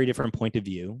has a very different point of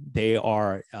view. They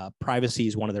are privacy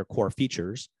is one of their core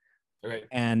features, right?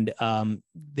 And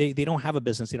they don't have a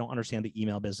business. They don't understand the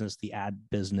email business, the ad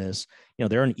business.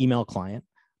 They're an email client.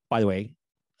 By the way,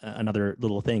 another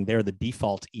little thing: they're the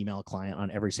default email client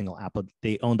on every single app.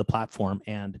 They own the platform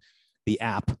and the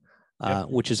app,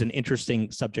 which is an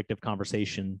interesting subject of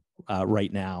conversation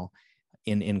right now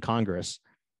in Congress.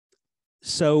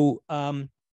 So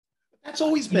that's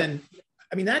always been,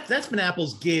 that's been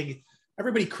Apple's gig.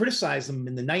 Everybody criticized them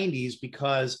in the 90s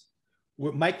because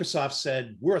Microsoft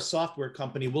said, we're a software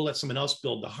company, we'll let someone else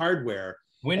build the hardware.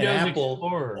 Windows and Apple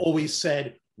Explorer always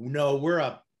said, no, we're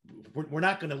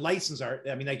not going to license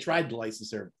they tried to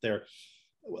license their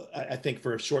I think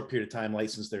for a short period of time,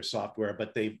 license their software,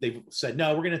 but they've said,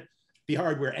 no, we're going to be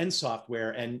hardware and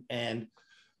software. And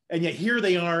yet here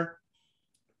they are,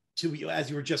 as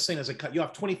you were just saying, you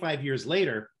have 25 years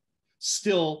later,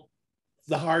 still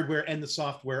the hardware and the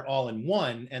software all in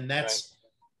one, and that's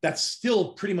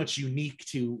still pretty much unique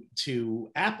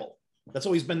to Apple. That's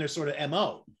always been their sort of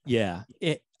MO. Yeah.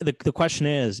 The question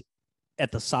is,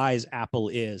 at the size Apple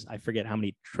is, I forget how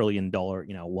many $1 trillion,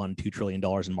 $2 trillion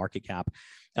in market cap.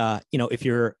 If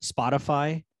you're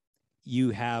Spotify,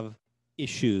 you have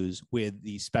issues with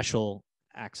the special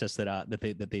access that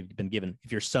they've been given.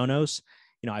 If you're Sonos,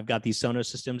 I've got these Sonos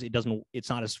systems. It's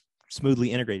not as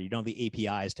smoothly integrated. You don't have the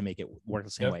APIs to make it work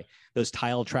the same way. Those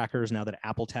tile trackers, now that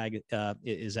Apple Tag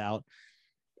is out,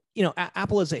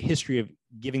 Apple has a history of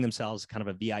giving themselves kind of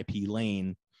a VIP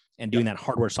lane and doing that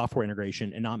hardware software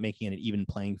integration and not making it an even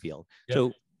playing field.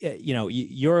 So,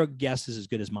 your guess is as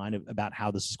good as mine about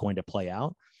how this is going to play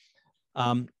out.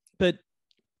 But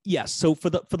yes, so for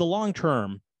the long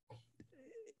term,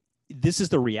 this is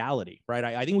the reality, right?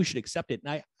 I think we should accept it.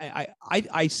 And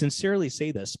I sincerely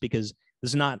say this because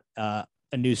this is not a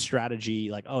new strategy.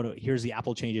 Like, oh no, here's the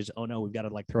Apple changes. Oh no, we've got to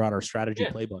like throw out our strategy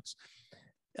playbooks.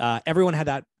 Everyone had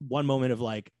that one moment of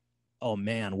like, oh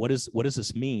man, what does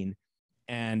this mean?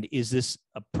 And is this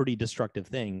a pretty destructive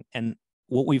thing? And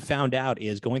what we found out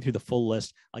is, going through the full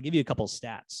list, I'll give you a couple of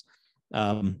stats.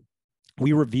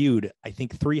 We reviewed, I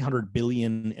think, 300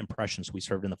 billion impressions we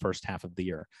served in the first half of the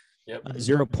year.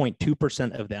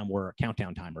 0.2% of them were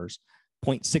countdown timers.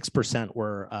 0.6%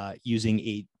 were using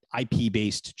a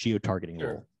IP-based geo-targeting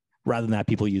rule. Rather than that,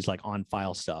 people use like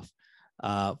on-file stuff.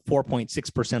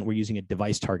 4.6% were using a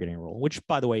device targeting rule, which,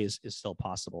 by the way, is still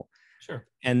possible.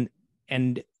 And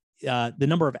the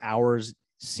number of hours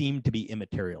seemed to be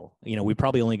immaterial. We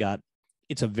probably only got,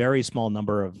 it's a very small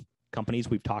number of companies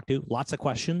we've talked to, lots of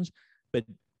questions, but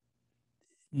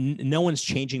no one's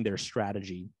changing their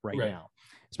strategy right now,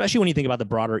 especially when you think about the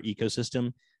broader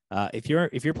ecosystem. If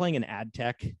you're playing in ad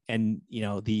tech and,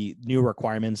 the new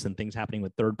requirements and things happening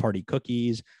with third-party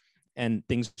cookies and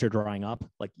things are drying up,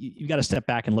 like you've got to step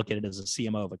back and look at it as a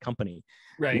CMO of a company.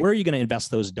 Where are you going to invest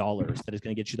those dollars that is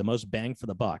going to get you the most bang for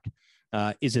the buck?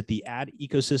 Is it the ad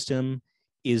ecosystem?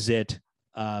 Is it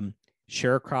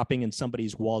sharecropping in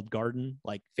somebody's walled garden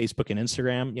like Facebook and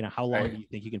Instagram? How long do you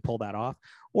think you can pull that off?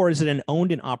 Or is it an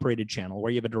owned and operated channel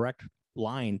where you have a direct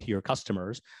line to your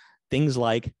customers, things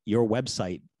like your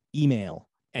website, email,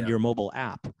 and your mobile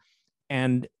app?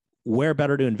 And where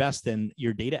better to invest than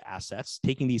your data assets,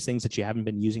 taking these things that you haven't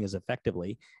been using as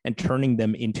effectively and turning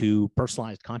them into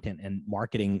personalized content and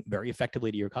marketing very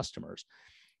effectively to your customers.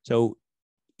 So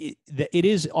it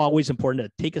is always important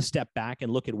to take a step back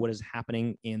and look at what is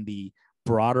happening in the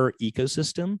broader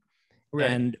ecosystem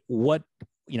and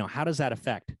how does that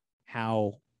affect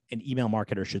how an email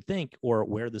marketer should think or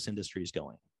where this industry is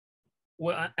going.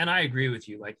 Well, and I agree with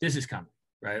you. Like, this is coming,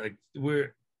 right?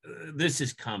 Like this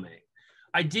is coming.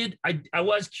 I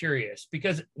was curious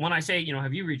because when I say,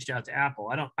 have you reached out to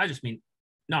Apple? I just mean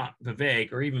not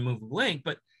Vivek or even Movable Link,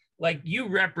 but like, you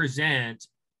represent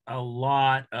a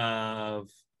lot of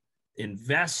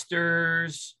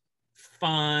investors,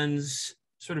 funds,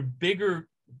 sort of bigger,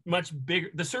 much bigger.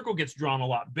 The circle gets drawn a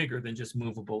lot bigger than just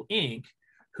Movable Inc.,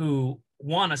 who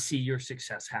want to see your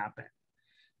success happen.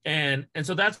 And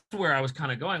so that's where I was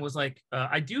kind of going, was like,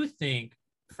 I do think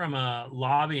from a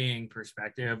lobbying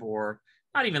perspective, or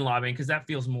not even lobbying, because that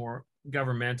feels more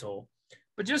governmental,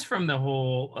 but just from the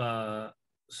whole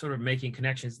sort of making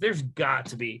connections, there's got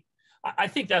to be, I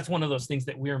think that's one of those things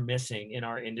that we're missing in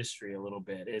our industry a little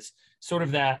bit, is sort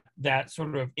of that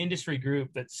sort of industry group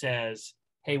that says,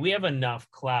 hey, we have enough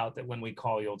clout that when we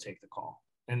call, you'll take the call.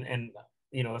 And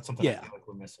that's something I feel like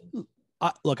we're missing.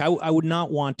 Look, I would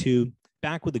not want to,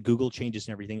 back with the Google changes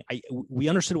and everything, we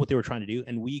understood what they were trying to do,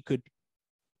 and we could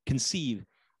conceive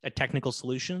a technical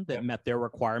solution that met their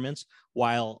requirements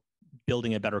while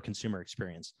building a better consumer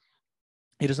experience.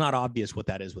 It is not obvious what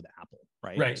that is with Apple,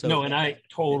 right? Right. So, no, and I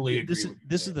totally agree.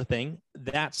 This is the thing.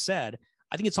 That said,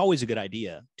 I think it's always a good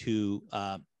idea to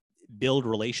build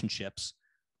relationships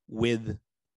with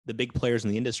the big players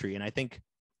in the industry. And I think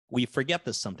we forget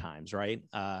this sometimes, right?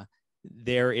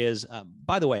 There is,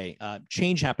 by the way,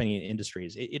 change happening in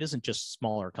industries. It isn't just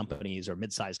smaller companies or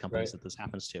mid-sized companies that this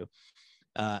happens to.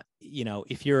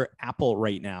 If you're Apple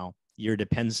right now, your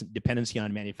dependency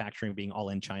on manufacturing being all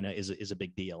in China is a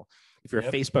big deal. If you're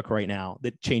Facebook right now, the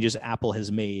changes Apple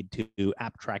has made to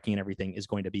app tracking and everything is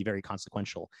going to be very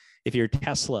consequential. If you're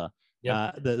Tesla,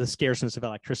 the scarceness of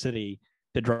electricity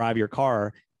to drive your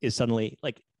car is suddenly,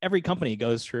 like, every company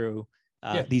goes through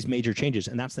these major changes,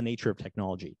 and that's the nature of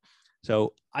technology.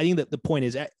 So I think that the point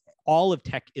is, all of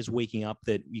tech is waking up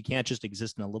that you can't just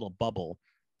exist in a little bubble.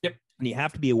 And you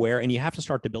have to be aware, and you have to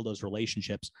start to build those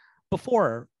relationships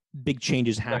before big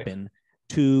changes happen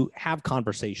to have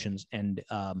conversations and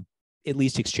at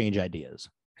least exchange ideas.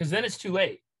 Because then it's too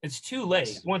late. It's too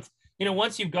late.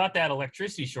 Once you've got that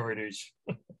electricity shortage.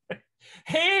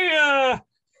 Hey, I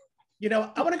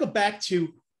want to go back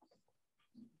to,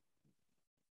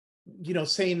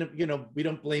 saying, we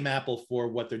don't blame Apple for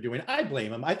what they're doing. I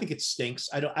blame them. I think it stinks.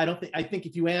 I think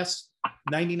if you ask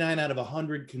 99 out of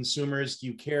 100 consumers, do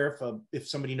you care if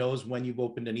somebody knows when you've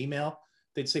opened an email?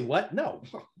 They'd say, what? No.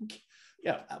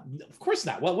 Yeah, of course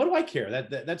not. Well, what do I care?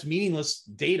 That's meaningless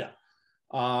data.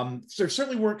 There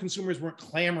certainly consumers weren't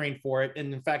clamoring for it.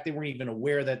 And in fact, they weren't even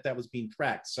aware that was being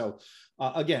tracked. So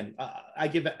again, I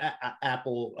give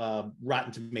Apple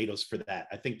rotten tomatoes for that.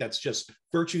 I think that's just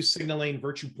virtue signaling,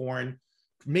 virtue porn,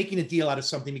 making a deal out of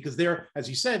something, because they're, as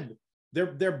you said,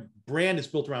 their brand is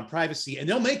built around privacy, and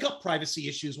they'll make up privacy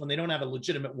issues when they don't have a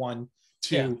legitimate one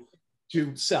to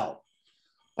sell.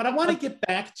 But I want to get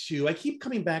back to, I keep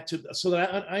coming back to, so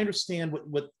that I understand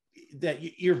what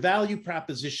your value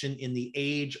proposition in the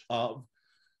age of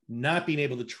not being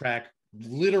able to track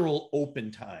literal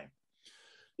open time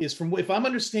is, from, if I'm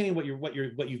understanding what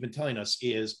you've been telling us,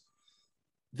 is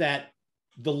that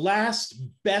the last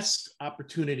best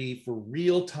opportunity for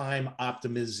real-time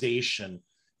optimization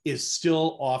is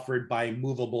still offered by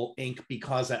movable ink,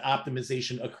 because that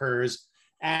optimization occurs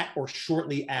at or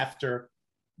shortly after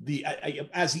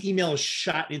as the email is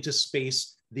shot into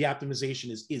space. The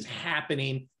optimization is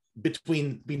happening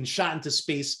between being shot into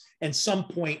space and some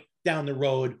point down the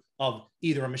road of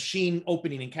either a machine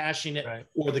opening and caching it, right,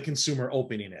 or the consumer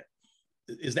opening it.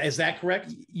 Is that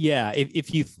correct? Yeah.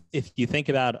 If you think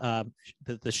about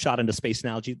the shot into space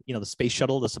analogy, the space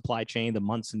shuttle, the supply chain, the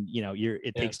months and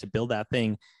it takes to build that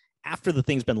thing. After the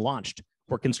thing's been launched,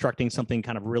 we're constructing something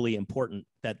kind of really important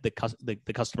that the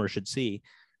customer should see.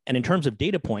 And in terms of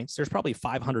data points, there's probably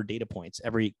 500 data points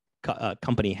every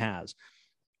company has.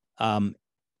 The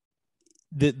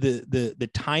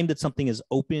time that something is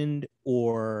opened,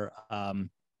 or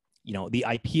the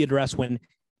IP address, when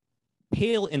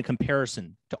pale in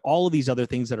comparison to all of these other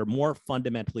things that are more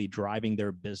fundamentally driving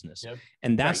their business. Yep.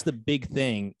 And that's the big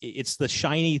thing. It's the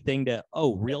shiny thing to,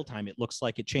 real time, it looks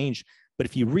like it changed. But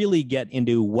if you really get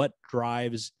into what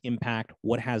drives impact,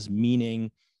 what has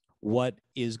meaning, what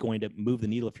is going to move the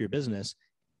needle for your business,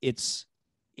 it's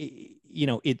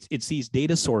these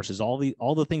data sources, all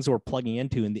the things that we're plugging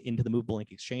into the movable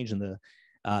ink exchange, and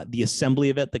the assembly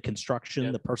of it, the construction,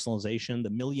 the personalization, the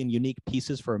million unique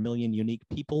pieces for a million unique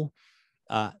people.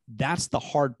 That's the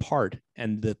hard part,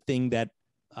 and the thing that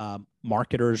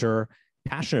marketers are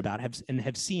passionate about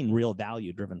have seen real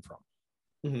value driven from.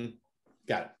 Mm-hmm.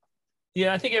 Got it.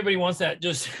 Yeah, I think everybody wants that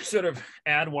just sort of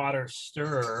add water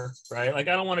stir, right? Like,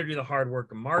 I don't want to do the hard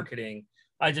work of marketing.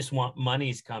 I just want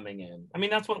monies coming in. I mean,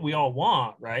 that's what we all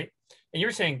want, right? And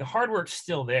you're saying the hard work's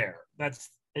still there. In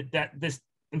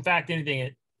fact, anything,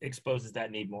 it exposes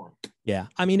that need more. Yeah.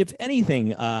 I mean, if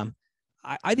anything, I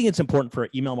think it's important for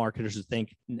email marketers to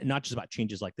think not just about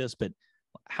changes like this, but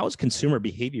how is consumer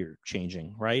behavior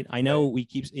changing, right? I know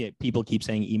people keep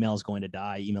saying email is going to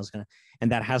die, and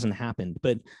that hasn't happened.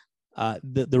 But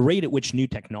the rate at which new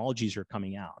technologies are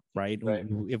coming out, right?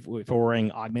 If we're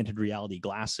wearing augmented reality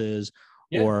glasses,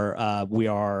 or we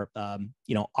are,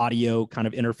 audio kind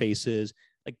of interfaces,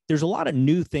 like there's a lot of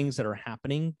new things that are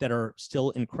happening that are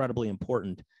still incredibly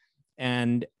important.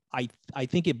 And I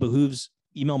think it behooves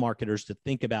email marketers to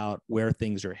think about where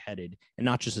things are headed, and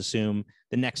not just assume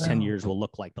the next 10 years will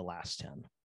look like the last 10.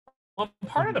 Well,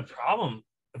 part of the problem,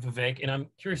 Vivek, and I'm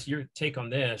curious your take on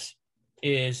this,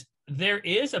 is there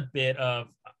is a bit of,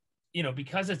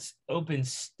 because it's open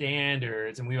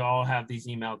standards and we all have these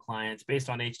email clients based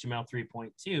on HTML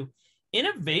 3.2,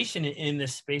 innovation in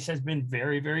this space has been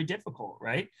very, very difficult,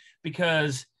 right?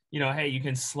 Because, hey, you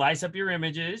can slice up your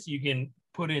images, you can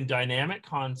put in dynamic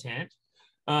content.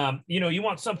 You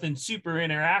want something super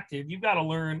interactive, you've got to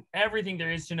learn everything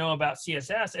there is to know about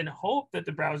CSS and hope that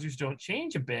the browsers don't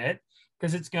change a bit,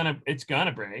 because it's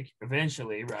gonna break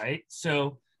eventually, right?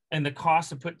 So, and the cost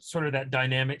to put sort of that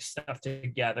dynamic stuff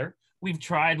together. We've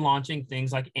tried launching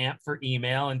things like AMP for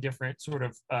email and different sort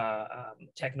of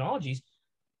technologies,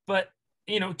 but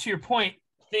to your point,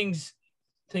 things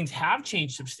have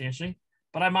changed substantially.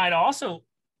 But I might also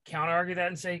counter argue that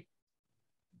and say,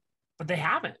 but they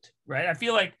haven't, right? I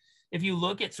feel like if you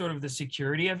look at sort of the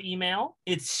security of email,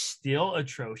 it's still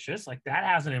atrocious. Like, that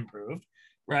hasn't improved,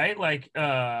 right? Like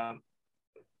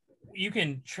you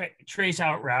can trace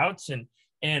out routes and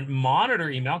monitor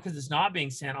email because it's not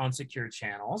being sent on secure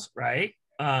channels, right?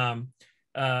 To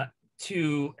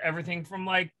everything from,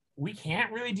 like, we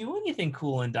can't really do anything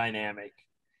cool and dynamic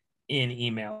in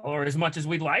email, or as much as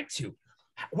we'd like to.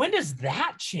 When does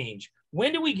that change?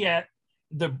 When do we get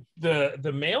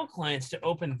the mail clients to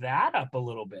open that up a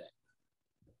little bit.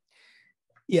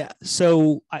 Yeah.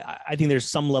 So I think there's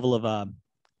some level of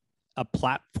a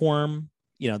platform,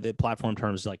 the platform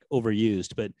term is like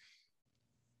overused, but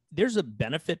there's a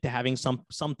benefit to having some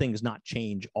things not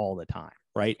change all the time,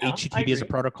 right? Yeah, HTTP as a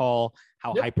protocol,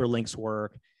 how Yep. hyperlinks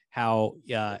work, how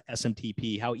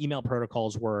SMTP, how email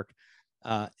protocols work.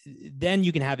 Then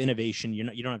you can have innovation.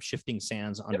 You don't have shifting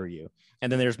sands under you.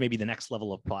 And then there's maybe the next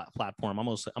level of platform,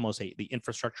 almost the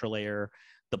infrastructure layer,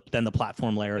 then the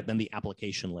platform layer, then the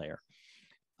application layer.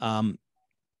 And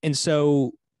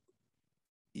so,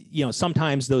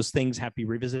 sometimes those things have to be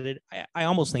revisited. I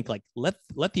almost think like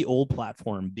let the old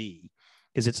platform be,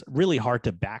 because it's really hard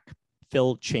to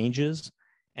backfill changes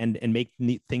and make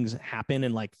neat things happen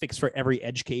and like fix for every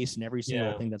edge case and every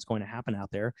single thing that's going to happen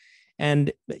out there.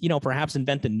 And, perhaps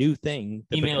invent a new thing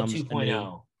that Email becomes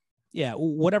 2.0. Yeah,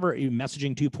 whatever,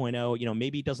 messaging 2.0,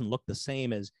 maybe it doesn't look the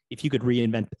same as if you could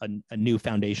reinvent a new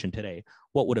foundation today.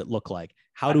 What would it look like?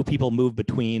 How do people move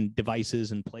between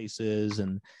devices and places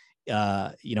and,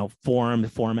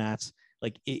 formats?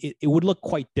 Like it would look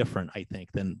quite different, I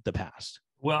think, than the past.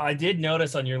 Well, I did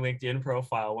notice on your LinkedIn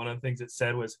profile, one of the things it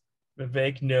said was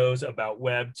Vivek knows about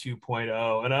Web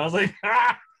 2.0. And I was like,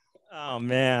 ah! Oh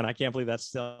man, I can't believe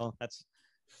that's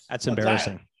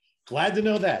embarrassing. Glad to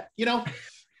know that.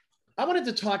 I wanted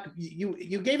to talk,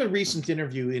 you gave a recent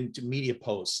interview into Media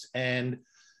Post, and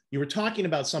you were talking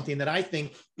about something that I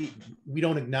think we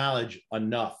don't acknowledge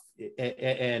enough.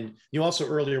 And you also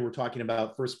earlier were talking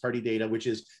about first party data, which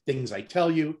is things I tell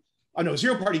you. Oh no,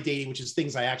 zero party data, which is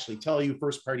things I actually tell you.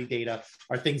 First party data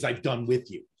are things I've done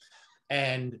with you.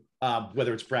 And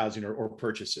whether it's browsing or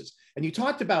purchases. And you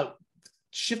talked about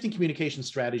shifting communication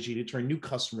strategy to turn new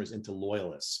customers into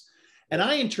loyalists. And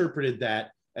I interpreted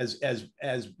that as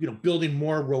building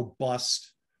more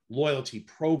robust loyalty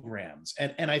programs.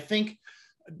 And I think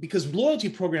because loyalty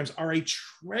programs are a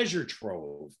treasure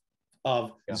trove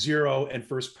of zero and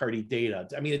first party data.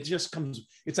 I mean, it just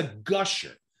it's a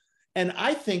gusher. And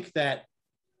I think that,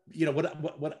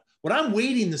 what I'm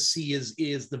waiting to see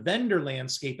is the vendor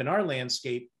landscape and our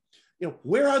landscape.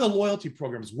 Where are the loyalty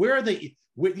programs? Where are they?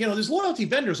 There's loyalty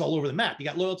vendors all over the map. You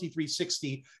got Loyalty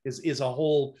 360 is a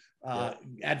whole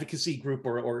advocacy group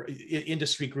or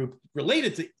industry group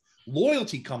related to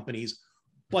loyalty companies,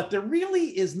 but there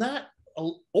really is not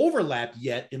an overlap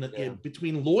yet in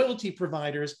between loyalty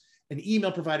providers and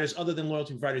email providers, other than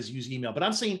loyalty providers use email. But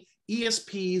I'm saying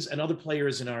ESPs and other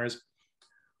players in ours.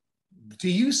 Do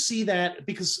you see that?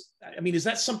 Because I mean, is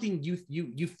that something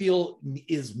you feel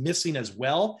is missing as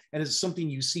well, and is it something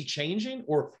you see changing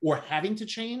or having to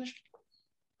change?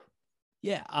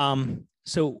 Yeah.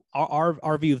 So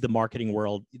our view of the marketing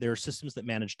world, there are systems that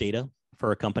manage data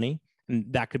for a company,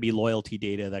 and that could be loyalty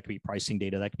data, that could be pricing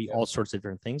data, that could be all sorts of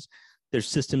different things. There's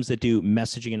systems that do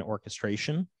messaging and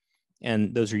orchestration,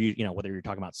 and those are whether you're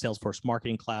talking about Salesforce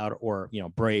Marketing Cloud or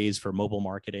Braze for mobile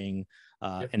marketing,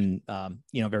 and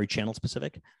very channel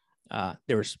specific.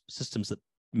 There's systems that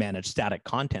manage static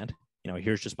content.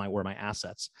 Here's just where my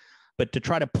assets. But to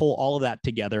try to pull all of that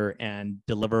together and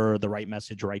deliver the right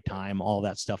message, right time, all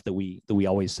that stuff that we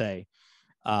always say,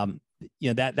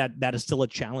 that is still a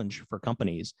challenge for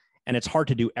companies, and it's hard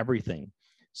to do everything.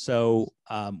 So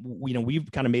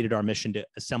we've kind of made it our mission to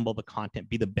assemble the content,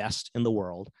 be the best in the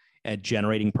world at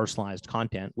generating personalized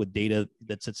content with data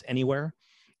that sits anywhere,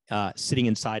 sitting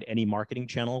inside any marketing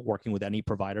channel, working with any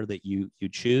provider that you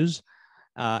choose,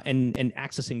 and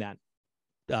accessing that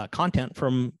content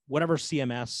from whatever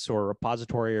CMS or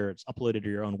repository, or it's uploaded to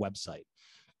your own website.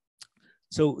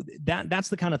 So that's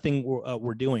the kind of thing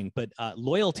we're doing. But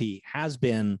loyalty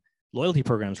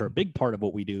programs are a big part of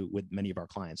what we do with many of our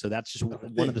clients. So that's just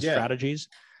one of the strategies.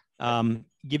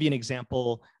 Give you an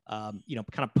example, kind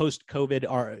of post-COVID,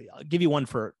 or I'll give you one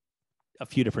for a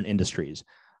few different industries.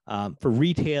 For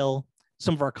retail,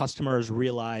 some of our customers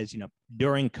realize,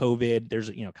 during COVID, there's,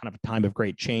 kind of a time of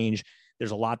great change.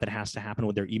 There's a lot that has to happen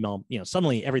with their email.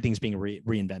 Suddenly everything's being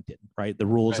reinvented, right? The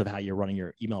rules of how you're running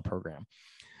your email program.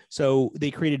 So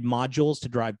they created modules to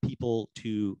drive people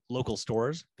to local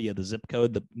stores via the zip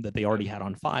code that they already had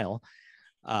on file.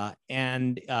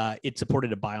 And it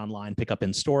supported a buy online, pick up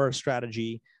in store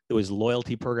strategy. There was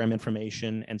loyalty program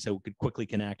information. And so we could quickly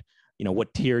connect,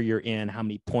 what tier you're in, how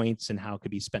many points, and how it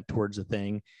could be spent towards a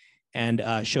thing,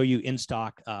 and show you in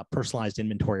stock personalized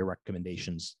inventory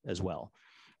recommendations as well.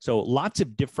 So lots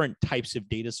of different types of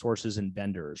data sources and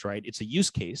vendors, right? It's a use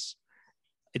case,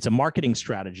 it's a marketing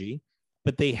strategy,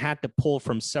 but they had to pull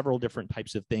from several different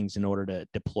types of things in order to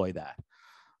deploy that.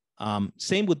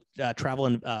 Same with travel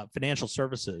and financial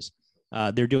services.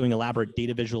 They're doing elaborate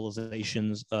data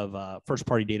visualizations of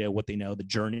first-party data, what they know, the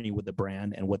journey with the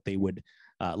brand, and what they would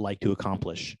like to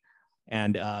accomplish.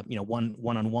 And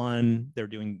one-on-one, they're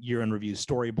doing year-end review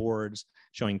storyboards,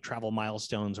 showing travel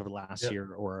milestones over the last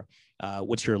year, or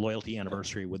what's your loyalty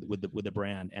anniversary with the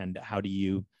brand, and how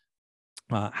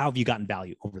have you gotten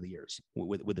value over the years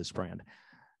with this brand.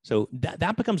 So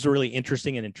that becomes a really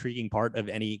interesting and intriguing part of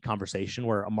any conversation,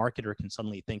 where a marketer can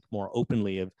suddenly think more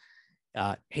openly of,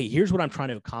 hey, here's what I'm trying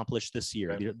to accomplish this year.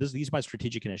 Right. These are my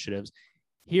strategic initiatives.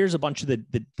 Here's a bunch of the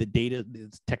data,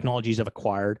 the technologies I've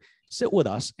acquired. Sit with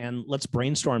us and let's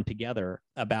brainstorm together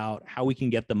about how we can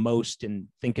get the most, and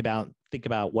think about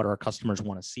what our customers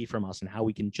want to see from us, and how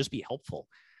we can just be helpful,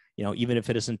 even if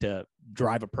it isn't to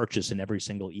drive a purchase in every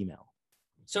single email.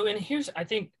 So, and here's, I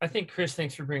think, Chris,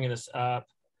 thanks for bringing this up.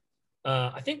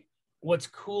 I think what's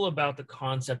cool about the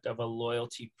concept of a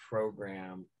loyalty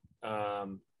program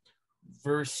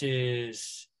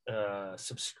versus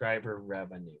subscriber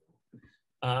revenue.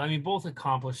 I mean, both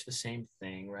accomplish the same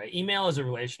thing, right? Email is a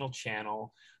relational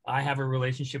channel. I have a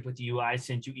relationship with you. I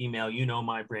sent you email. You know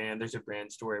my brand. There's a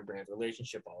brand story, a brand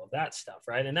relationship, all of that stuff,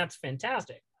 right? And that's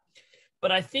fantastic.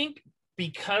 But I think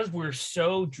because we're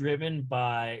so driven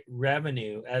by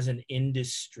revenue as an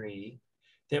industry,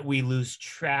 that we lose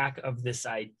track of this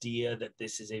idea that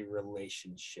this is a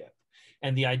relationship.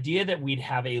 And the idea that we'd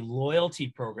have a loyalty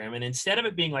program, and instead of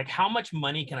it being like, how much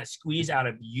money can I squeeze out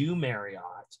of you, Marriott?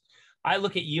 I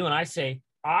look at you and I say,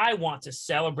 I want to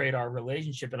celebrate our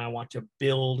relationship, and I want to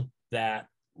build that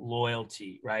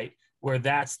loyalty, right? Where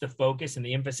that's the focus and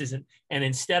the emphasis. And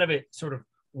instead of it sort of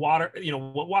what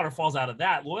water falls out of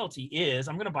that, loyalty is,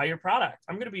 I'm going to buy your product.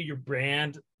 I'm going to be your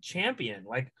brand champion.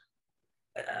 Like,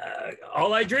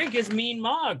 all I drink is Mean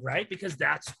Mug, right? Because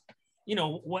that's,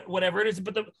 whatever it is.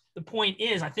 But the point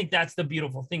is, I think that's the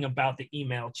beautiful thing about the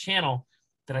email channel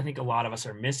that I think a lot of us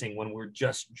are missing when we're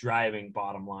just driving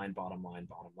bottom line.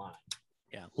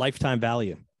 Yeah. Lifetime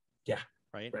value. Yeah.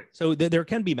 Right. So there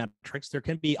can be metrics. There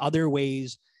can be other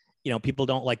ways. People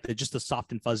don't like just the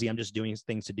soft and fuzzy, I'm just doing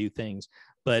things to do things.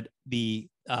 But the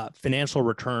financial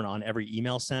return on every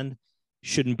email send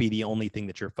shouldn't be the only thing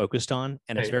that you're focused on.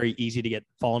 And it's very easy to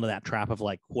fall into that trap of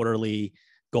like quarterly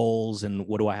goals and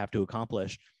what do I have to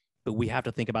accomplish? But we have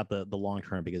to think about the long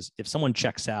term, because if someone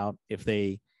checks out, if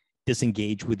they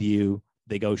disengage with you,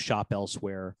 they go shop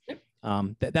elsewhere,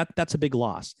 that's a big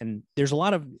loss. And there's a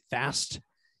lot of fast,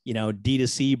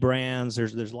 D2C brands.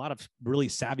 There's a lot of really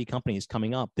savvy companies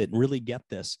coming up that really get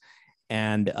this,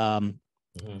 and are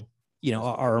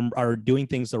doing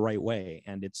things the right way.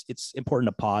 And it's important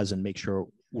to pause and make sure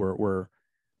we're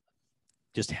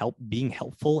just being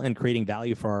helpful and creating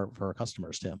value for our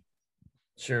customers too.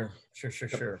 Sure.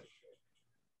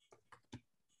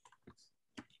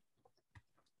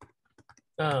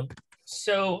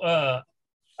 So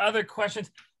other questions?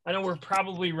 I know we're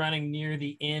probably running near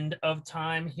the end of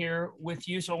time here with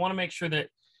you. So I want to make sure that,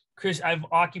 Chris, I've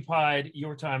occupied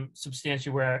your time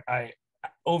substantially where I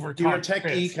over. You're a tech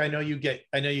geek. I know you get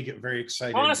very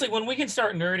excited. Honestly, when we can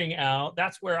start nerding out,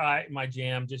 that's where my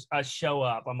jam, I show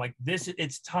up. I'm like,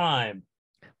 it's time.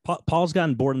 Paul's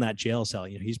gotten bored in that jail cell.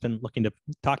 He's been looking to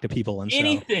talk to people and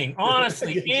anything,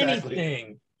 honestly, exactly.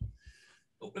 Anything.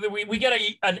 We get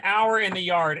an hour in the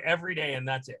yard every day, and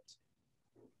that's it.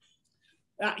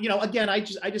 Again, I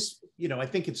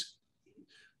think it's,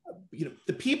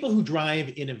 the people who drive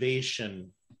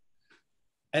innovation,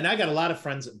 and I got a lot of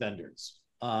friends at vendors,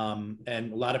 and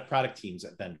a lot of product teams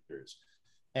at vendors.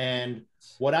 And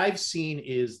what I've seen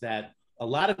is that a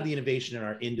lot of the innovation in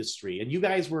our industry, and you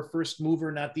guys were first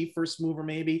mover, not the first mover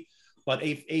maybe, but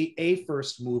a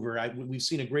first mover. We've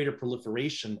seen a greater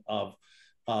proliferation of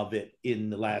it in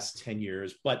the last 10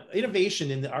 years. But innovation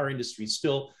in our industry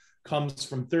still comes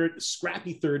from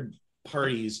scrappy third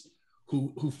parties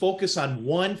who focus on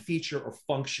one feature or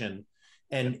function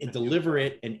and deliver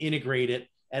it and integrate it.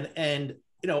 And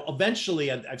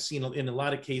eventually I've seen in a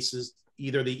lot of cases,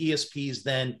 either the ESPs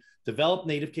then develop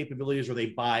native capabilities or they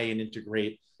buy and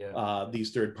integrate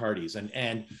these third parties.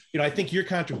 And I think your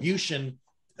contribution,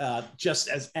 just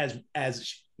as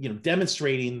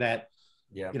demonstrating that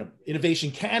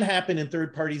innovation can happen in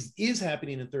third parties, is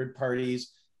happening in third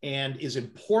parties, and is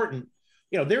important.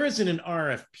 There isn't an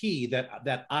RFP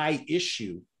that I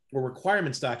issue, or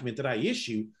requirements document that I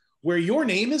issue, where your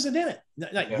name isn't in it.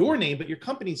 Not your name, but your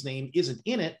company's name isn't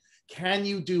in it. Can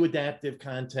you do adaptive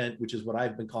content, which is what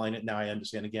I've been calling it. Now I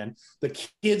understand again. The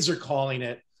kids are calling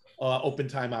it open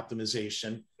time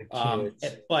optimization.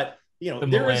 But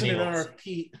there isn't an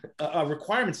RFP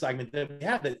requirements document that we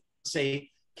have that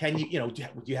say, Can you, do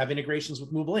you have integrations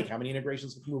with Movable Ink? How many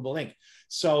integrations with Movable Ink?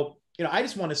 So, I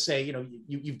just want to say,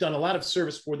 you've done a lot of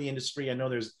service for the industry. I know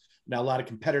there's now a lot of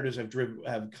competitors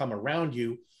have come around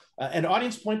you. And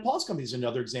Audience Point, Paul's company, is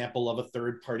another example of a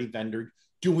third-party vendor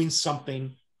doing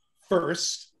something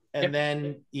first, and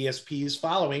then ESPs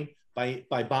following by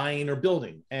buying or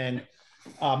building. And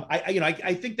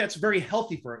I think that's very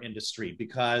healthy for our industry,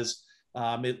 because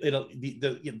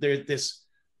this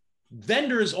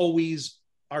vendors always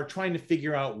are trying to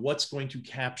figure out what's going to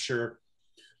capture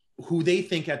who they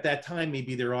think at that time may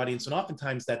be their audience, and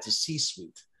oftentimes that's a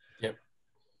C-suite. Yep.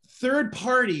 Third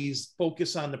parties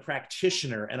focus on the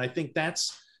practitioner, and I think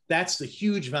that's the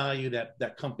huge value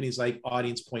that companies like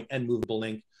Audience Point and Movable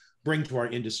Ink bring to our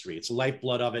industry. It's the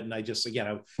lifeblood of it, and I just,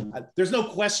 there's no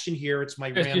question here. It's my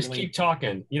rambling. Just keep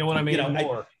talking. You know what I mean?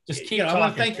 Just keep talking. I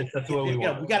want to thank you. That's what we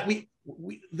want.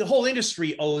 The whole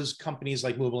industry owes companies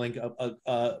like Movable Ink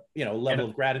a level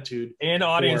of gratitude, and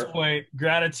Audience Point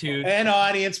gratitude, and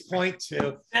Audience Point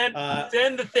too. And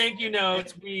send the thank you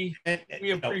notes. We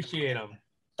appreciate them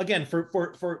again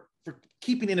for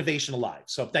keeping innovation alive.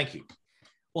 So thank you.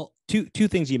 Well, two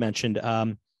things you mentioned.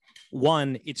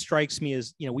 One, it strikes me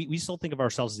as, we still think of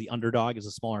ourselves as the underdog, as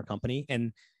a smaller company,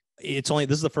 and this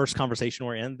is the first conversation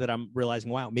we're in that I'm realizing,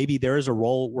 wow, maybe there is a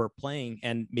role we're playing,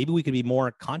 and maybe we could be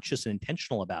more conscious and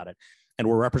intentional about it. And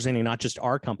we're representing not just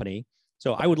our company.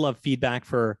 So I would love feedback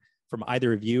from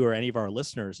either of you or any of our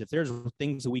listeners. If there's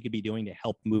things that we could be doing to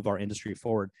help move our industry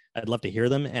forward, I'd love to hear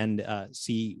them and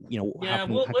see, how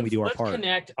can we do our part. Let's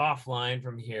connect offline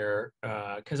from here,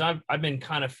 because I've been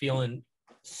kind of feeling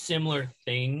similar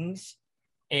things.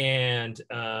 And,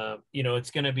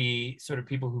 it's going to be sort of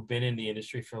people who've been in the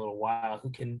industry for a little while who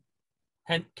can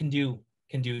do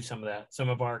some of that, some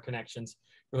of our connections,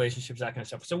 relationships, that kind of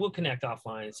stuff. So we'll connect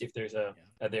offline and see if there's a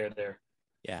there.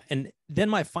 Yeah. And then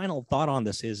my final thought on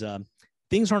this is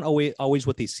things aren't always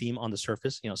what they seem on the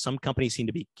surface. Some companies seem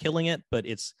to be killing it, but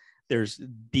there's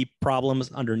deep problems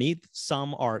underneath.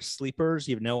 Some are sleepers.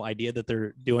 You have no idea that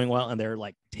they're doing well, and they're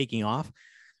like taking off.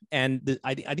 And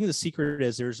I think the secret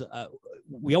is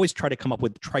we always try to come up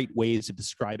with trite ways of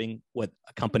describing what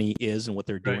a company is and what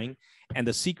they're doing. Right. And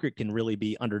the secret can really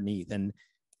be underneath. And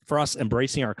for us,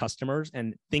 embracing our customers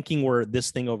and thinking we're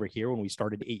this thing over here when we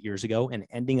started 8 years ago and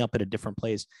ending up at a different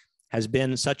place has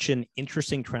been such an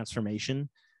interesting transformation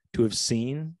to have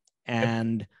seen.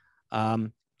 And,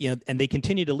 and they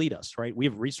continue to lead us, right? We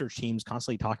have research teams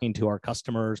constantly talking to our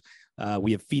customers.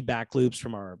 We have feedback loops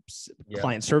from our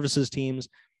client services teams.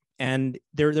 And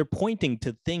they're pointing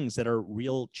to things that are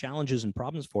real challenges and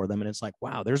problems for them. And it's like,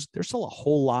 wow, there's still a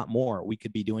whole lot more we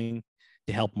could be doing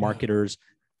to help marketers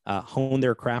hone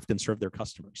their craft and serve their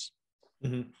customers.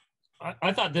 Mm-hmm.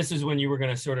 I thought this is when you were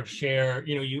going to sort of share,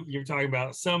 you're talking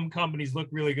about some companies look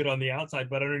really good on the outside,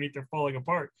 but underneath they're falling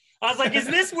apart. I was like, is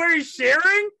this where he's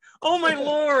sharing? Oh my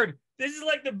Lord. This is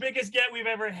like the biggest get we've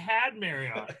ever had,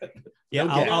 Marriott. Yeah,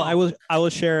 I will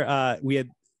share. We had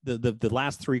the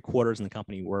last 3 quarters in the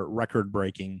company were record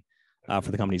breaking for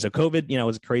the company. So COVID, it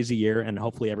was a crazy year, and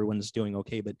hopefully everyone's doing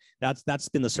okay. But that's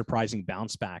been the surprising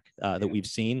bounce back that we've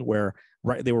seen, where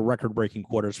they were record breaking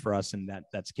quarters for us, and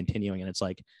that's continuing. And it's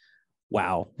like,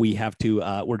 wow, we have to.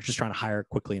 We're just trying to hire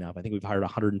quickly enough. I think we've hired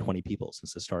 120 people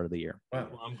since the start of the year. Wow.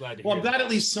 Well, I'm glad. I'm glad at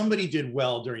least somebody did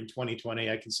well during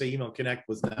 2020. I can say Email Connect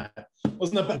wasn't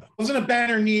a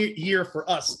banner year for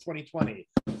us. 2020,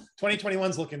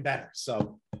 2021's looking better.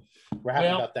 So we're happy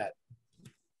about that.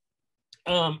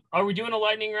 Are we doing a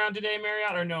lightning round today,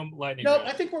 Marriott, or no lightning? No, round?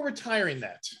 I think we're retiring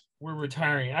that. We're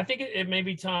retiring. I think it may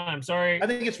be time. Sorry. I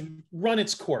think it's run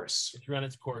its course. It's run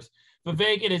its course.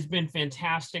 Vivek, it has been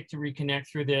fantastic to reconnect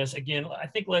through this. Again, I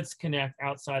think let's connect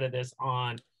outside of this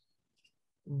on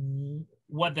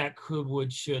what that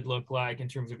should look like in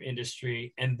terms of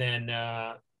industry. And then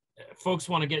folks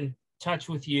want to get in touch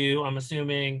with you. I'm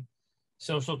assuming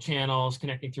social channels,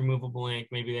 connecting through Movable Ink.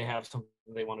 Maybe they have something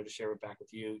they wanted to share back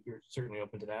with you. You're certainly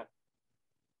open to that.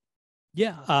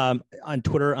 Yeah. On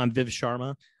Twitter, I'm Viv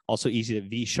Sharma. Also easy to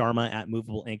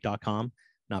vsharma@movableink.com.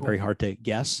 Not very hard to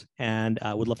guess, and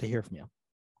would love to hear from you.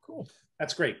 Cool.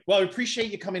 That's great. Well, I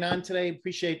appreciate you coming on today.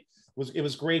 It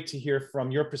was great to hear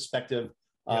from your perspective,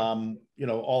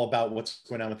 all about what's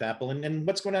going on with Apple and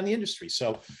what's going on in the industry.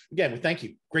 So again, we thank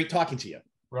you. Great talking to you.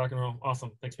 Rock and roll.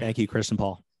 Awesome. Thanks, man. Thank you, Chris and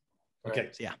Paul. Okay.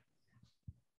 Right. Yeah.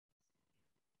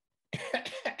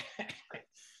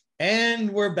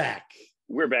 And we're back.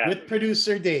 We're back with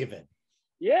producer David.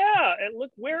 Yeah, and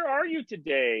look, where are you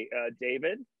today,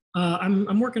 David?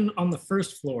 I'm working on the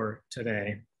first floor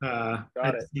today. Got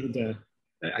it.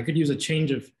 I could use a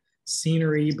change of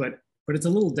scenery, but but it's a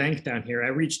little dank down here. I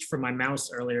reached for my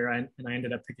mouse earlier and I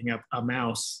ended up picking up a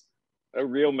mouse. A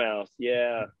real mouse.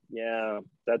 Yeah.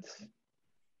 That's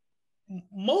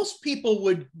Most people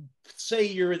would say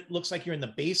it looks like you're in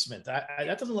the basement.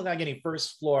 That doesn't look like any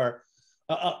first floor,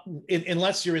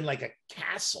 unless you're in like a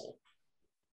castle.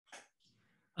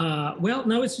 Well,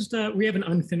 no, it's just we have an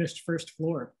unfinished first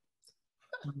floor.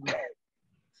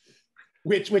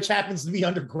 Which happens to be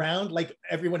underground, like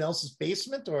everyone else's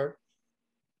basement, or?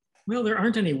 Well, there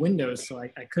aren't any windows, so I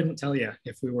couldn't tell you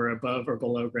if we were above or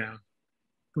below ground.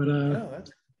 But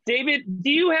David,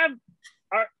 do you have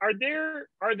are there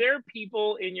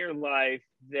people in your life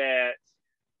that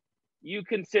you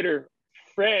consider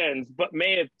friends but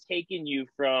may have taken you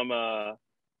from a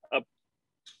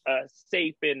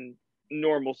safe and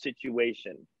normal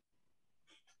situation?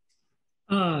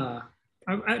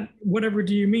 Whatever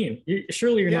do you mean?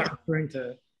 Surely you're Yeah. not referring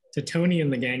to Tony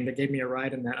and the gang that gave me a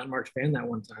ride in that unmarked van that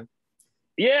one time.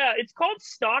 Yeah, it's called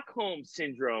Stockholm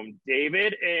syndrome,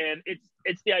 David, and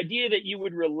it's the idea that you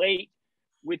would relate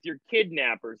with your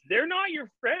kidnappers. They're not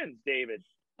your friends, David.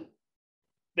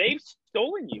 They've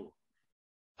stolen you.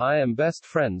 I am best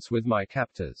friends with my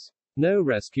captors. No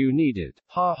rescue needed.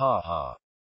 Ha ha ha.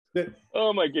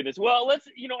 Oh my goodness. Well, I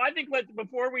think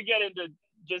before we get into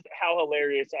just how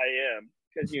hilarious I am,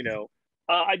 because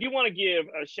I do want to give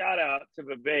a shout out to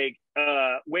Vivek.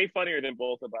 Way funnier than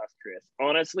both of us, Chris.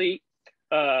 Honestly,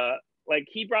 like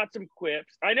he brought some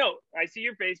quips. I know I see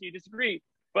your face and you disagree,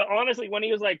 but honestly, when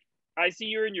he was like, "I see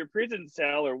you're in your prison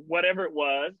cell" or whatever it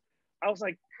was, I was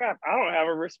like, "Crap, I don't have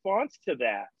a response to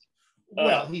that."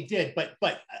 Well, he did, but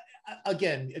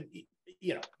again,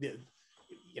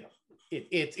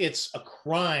 it's a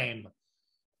crime,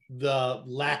 the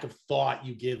lack of thought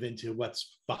you give into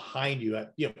what's behind you.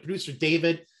 Producer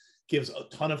David gives a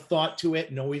ton of thought to it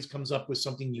and always comes up with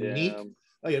something unique.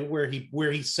 Where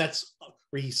he sets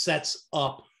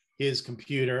up his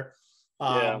computer.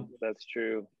 Yeah, that's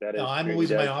true. I'm always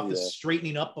in my office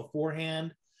straightening up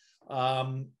beforehand.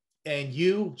 And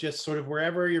you just sort of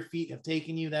wherever your feet have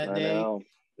taken you that day,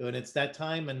 when it's that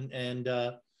time, I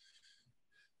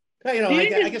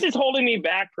guess it's holding me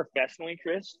back professionally,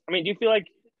 Chris. I mean, do you feel like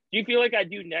I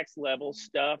do next level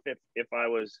stuff if I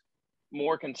was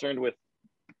more concerned with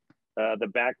the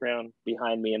background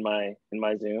behind me in my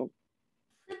Zoom?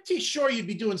 Pretty sure you'd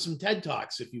be doing some TED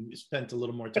Talks if you spent a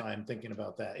little more time thinking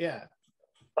about that. Yeah.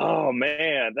 Oh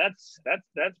man, that's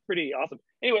pretty awesome.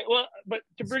 Anyway, well, but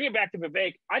to bring it back to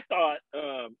Vivek, I thought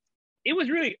it was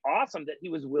really awesome that he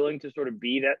was willing to sort of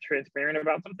be that transparent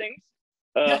about some things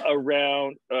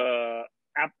around. I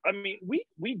mean,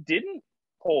 we didn't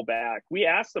pull back. We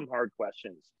asked some hard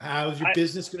questions. How's your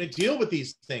business going to deal with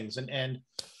these things? And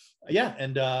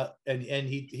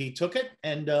he took it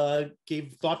and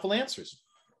gave thoughtful answers.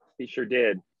 He sure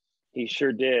did.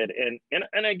 And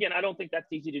again, I don't think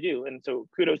that's easy to do. And so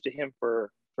kudos to him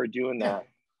for doing that.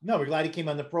 No, we're glad he came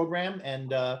on the program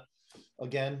and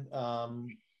again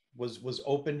was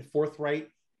open, forthright,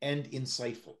 and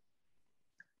insightful.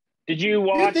 Did you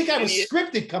watch? You think I was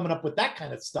scripted coming up with that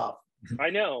kind of stuff? I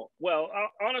know. Well,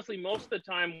 honestly, most of the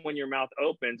time when your mouth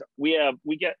opens, we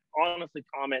get honestly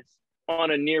comments on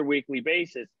a near weekly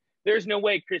basis. There's no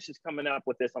way Chris is coming up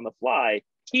with this on the fly.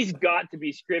 He's got to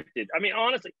be scripted. I mean,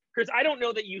 honestly, Chris, I don't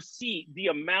know that you see the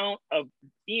amount of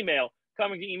email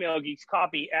coming to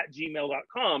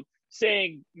emailgeekscoffee@gmail.com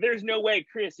saying there's no way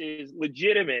Chris is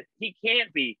legitimate. He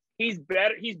can't be. He's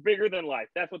better. He's bigger than life.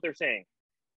 That's what they're saying.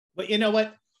 But you know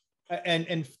what?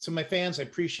 And to my fans, I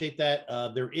appreciate that.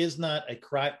 There is not a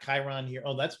chyron here.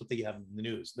 Oh, that's what they have in the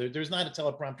news. There's not a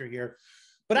teleprompter here.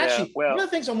 But actually, one of the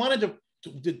things I wanted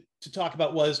to talk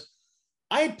about was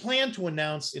I had planned to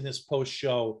announce in this post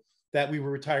show that we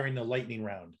were retiring the lightning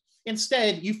round.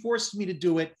 Instead, you forced me to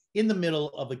do it in the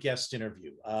middle of a guest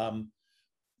interview.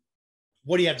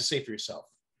 What do you have to say for yourself?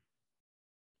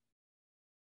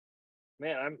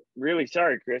 Man, I'm really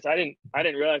sorry, Chris. I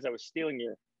didn't realize I was stealing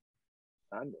your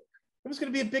thunder. It was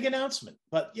going to be a big announcement,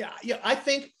 but yeah, I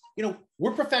think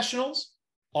we're professionals,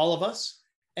 all of us.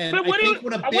 And I think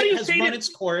when a bit has run its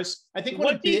course,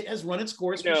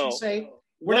 we should say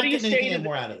we're not getting anything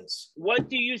more out of this. What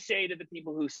do you say to the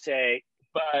people who say,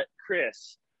 but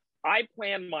Chris, I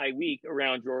plan my week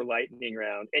around your lightning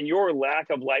round and your lack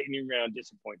of lightning round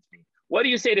disappoints me? What do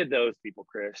you say to those people,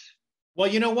 Chris? Well,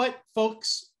 you know what,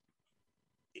 folks?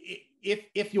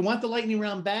 If you want the lightning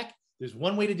round back, there's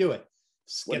one way to do it.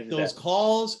 Get those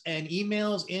calls and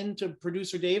emails into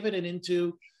producer David and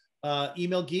into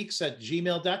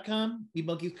emailgeeks@gmail.com,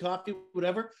 emailgeekscoffee,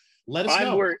 whatever. Let us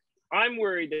know. I'm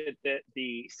worried that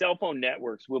the cell phone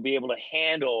networks will be able to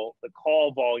handle the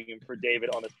call volume for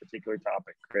David on this particular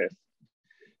topic, Chris.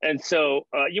 And so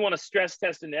you want to stress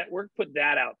test a network, put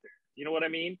that out there. You know what I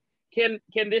mean? Can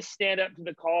this stand up to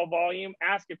the call volume?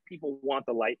 Ask if people want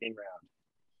the lightning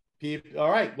round. All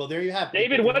right. Well, there you have it.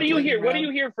 David, what do you hear? What do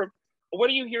you hear from? What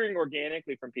are you hearing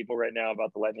organically from people right now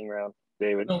about the lightning round,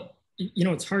 David? Well,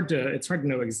 it's hard to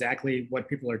know exactly what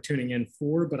people are tuning in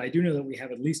for, but I do know that we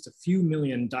have at least a few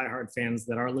million diehard fans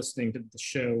that are listening to the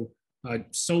show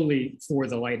solely for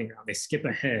the lightning round. They skip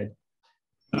ahead.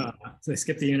 So they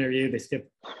skip the interview, they skip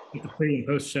the pre and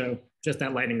post show, just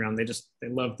that lightning round. They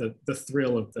love the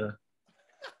thrill of the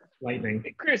lightning.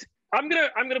 Hey, Chris, I'm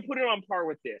gonna put it on par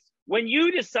with this. When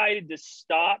you decided to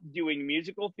stop doing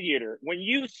musical theater, when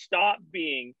you stopped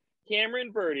being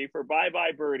Cameron Birdie for Bye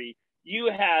Bye Birdie, you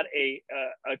had a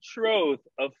troth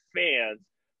of fans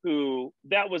who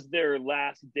that was their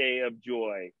last day of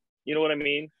joy. You know what I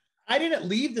mean? I didn't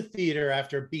leave the theater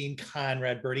after being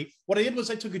Conrad Birdie. What I did was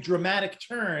I took a dramatic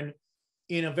turn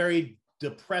in a very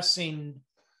depressing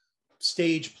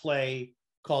stage play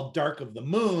called Dark of the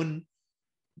Moon,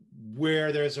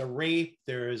 where there's a rape,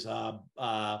 there's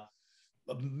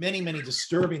many, many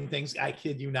disturbing things. I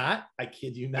kid you not. I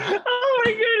kid you not. Oh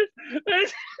my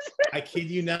goodness. I kid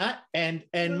you not. And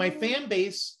my fan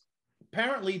base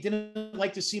apparently didn't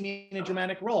like to see me in a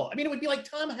dramatic role. I mean, it would be like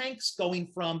Tom Hanks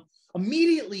going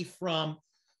immediately from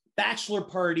Bachelor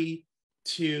Party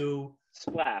to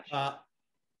Splash.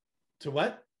 To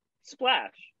what?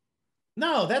 Splash.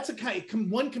 No, that's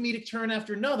one comedic turn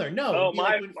after another. No. Oh,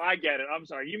 I get it. I'm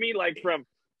sorry. You mean like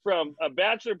from a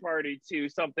Bachelor Party to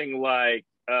something like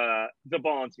The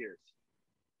Volunteers?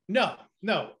 No.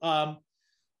 How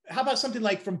about something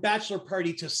like from Bachelor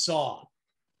Party to Saw?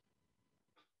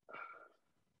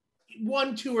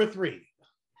 1, 2, or 3.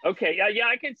 Okay, yeah,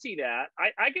 I can see that.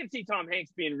 I can see Tom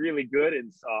Hanks being really good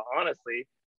in Saw, honestly.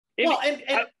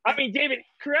 I mean, David,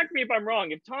 correct me if I'm wrong.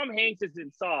 If Tom Hanks is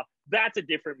in Saw, that's a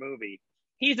different movie.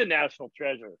 He's a national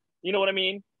treasure. You know what I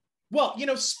mean? Well,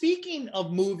 speaking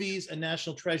of movies and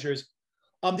national treasures,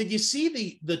 did you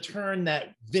see the turn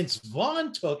that Vince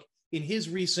Vaughn took in his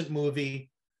recent movie,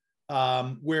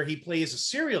 where he plays a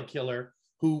serial killer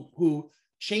who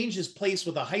changed his place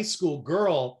with a high school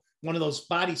girl, one of those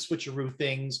body switcheroo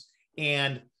things,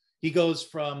 and he goes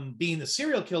from being the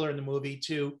serial killer in the movie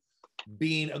to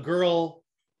being a girl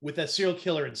with a serial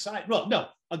killer inside. Well, no,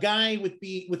 a guy with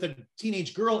a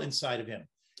teenage girl inside of him.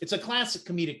 It's a classic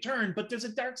comedic turn, but there's a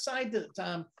dark side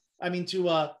to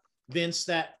Vince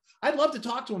that I'd love to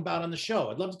talk to him about on the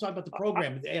show. I'd love to talk about the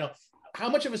program. How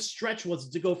much of a stretch was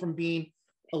it to go from being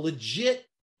a legit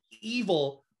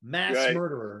evil mass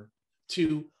murderer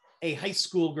to a high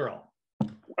school girl?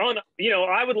 Oh,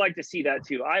 I would like to see that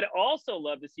too. I'd also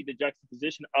love to see the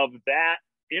juxtaposition of that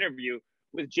interview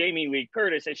with Jamie Lee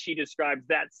Curtis as she describes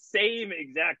that same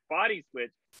exact body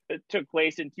switch that took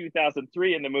place in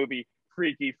 2003 in the movie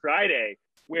Freaky Friday,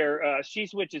 where she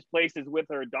switches places with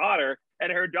her daughter,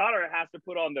 and her daughter has to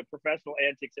put on the professional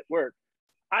antics at work.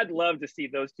 I'd love to see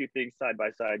those two things side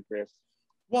by side, Chris.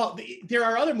 Well, there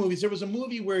are other movies. There was a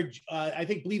movie where I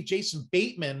believe Jason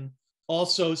Bateman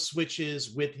also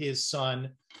switches with his son.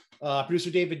 Producer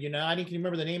David Uniting, can you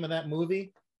remember the name of that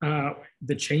movie?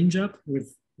 The Change Up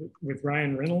with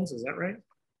Ryan Reynolds, is that right?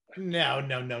 No.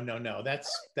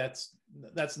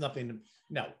 That's nothing.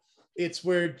 No, it's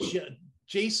where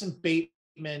Jason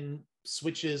Bateman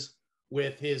switches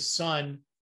with his son,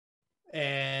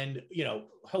 and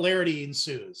hilarity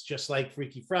ensues, just like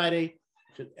Freaky Friday.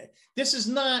 This is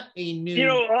not a new.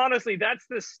 Honestly, that's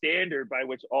the standard by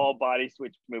which all body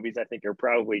switch movies, I think, are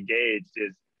probably gauged.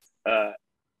 Is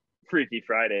Freaky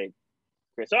Friday,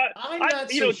 Chris. So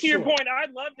to your point,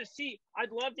 I'd love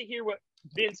to hear what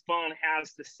Vince Vaughn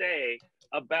has to say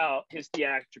about his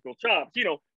theatrical chops.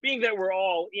 Being that we're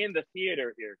all in the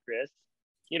theater here, Chris.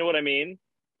 You know what I mean?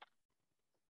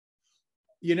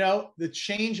 The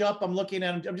Change Up. I'm looking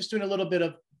at. I'm just doing a little bit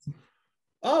of.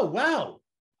 Oh wow.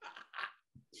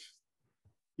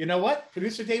 You know what,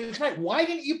 producer David's right. Why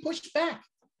didn't you push back?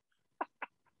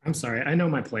 I'm sorry. I know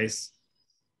my place.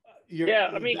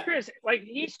 Chris, like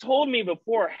he's told me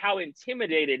before how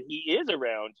intimidated he is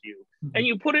around you. And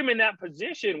you put him in that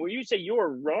position where you say you're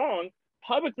wrong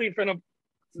publicly in front of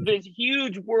this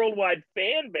huge worldwide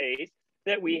fan base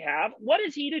that we have. What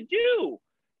is he to do?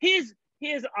 His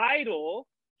idol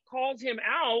calls him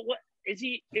out.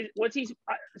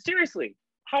 Seriously,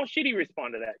 how should he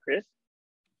respond to that, Chris?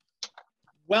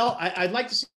 Well, I'd like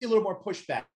to see a little more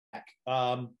pushback.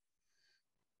 The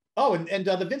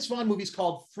Vince Vaughn movie's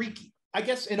called Freaky. I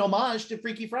guess in homage to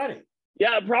Freaky Friday.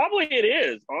 Yeah, probably it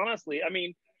is, honestly. I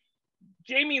mean,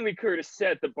 Jamie Lee Curtis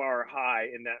set the bar high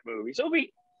in that movie. So I'll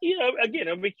be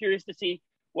curious to see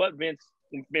what Vince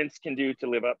Vince can do to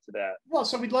live up to that. Well,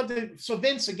 so we'd love to. So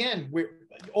Vince, again, we're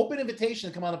open invitation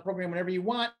to come on the program whenever you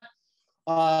want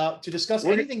to discuss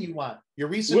anything you want. Your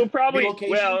recent we'll probably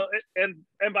relocation. well,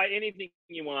 and by anything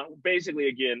you want, basically,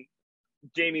 again,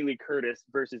 Jamie Lee Curtis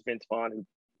versus Vince Vaughn,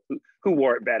 who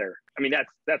wore it better. I mean,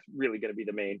 that's really going to be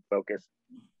the main focus.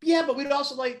 Yeah, but we'd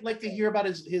also like to hear about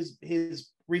his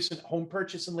recent home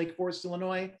purchase in Lake Forest,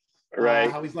 Illinois.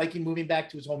 Right. How he's liking moving back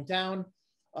to his hometown,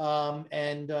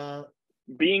 and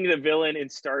being the villain in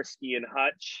Starsky and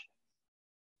Hutch,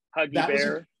 Huggy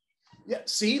Bear.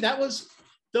 See, that was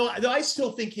though I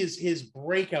still think his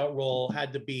breakout role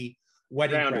had to be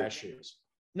Wedding Crashers.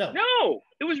 No,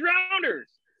 it was Rounders.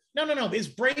 No. His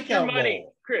breakout Your money,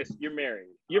 role. Chris. You're married.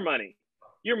 Your money.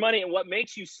 And what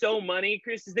makes you so money,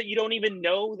 Chris, is that you don't even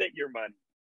know that you're money.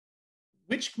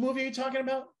 Which movie are you talking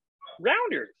about?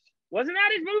 Rounders. Wasn't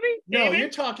that his movie? No, David? you're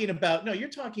talking about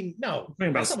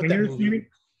About Swingers, maybe?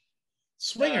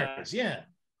 Swingers, yeah.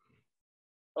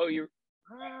 Oh,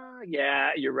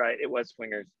 yeah, you're right. It was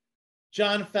Swingers.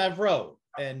 Jon Favreau.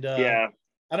 And yeah.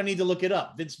 I don't need to look it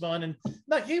up. Vince Vaughn, and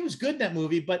he was good in that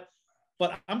movie, but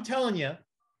I'm telling you.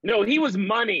 No, he was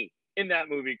money in that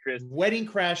movie, Chris. Wedding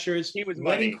Crashers. He was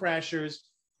Wedding money. Crashers.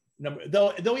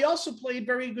 Though he also played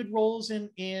very good roles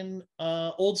in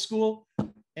Old School.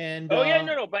 And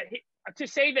no. But to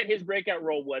say that his breakout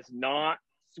role was not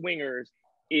Swingers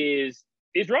is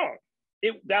wrong.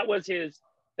 That was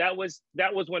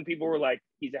when people were like,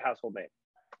 he's a household name.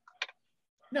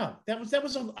 No, that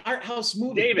was an art house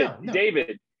movie. David, No.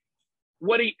 David,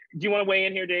 do you want to weigh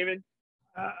in here, David?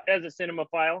 As a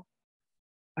cinemaphile?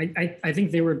 I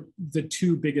think they were the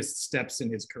two biggest steps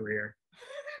in his career.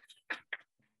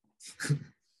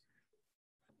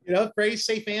 Very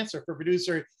safe answer for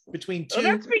producer between two.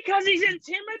 Well, that's because he's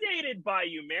intimidated by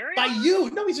you, Mary. By you.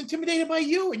 No, he's intimidated by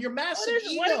you and your massive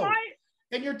ego. What am I?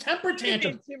 And your temper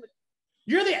tantrum.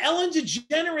 You're the Ellen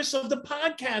DeGeneres of the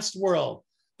podcast world.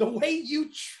 The way you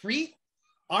treat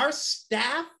our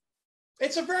staff,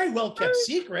 it's a very well-kept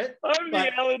secret. I'm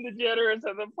the Ellen DeGeneres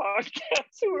of the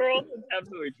podcast world. It's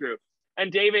absolutely true.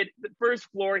 And David, the first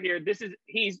floor here,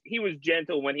 he was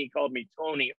gentle when he called me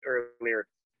Tony earlier.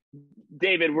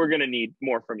 David, we're going to need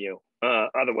more from you.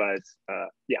 Otherwise,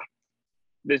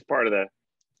 this part of the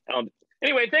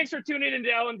anyway, thanks for tuning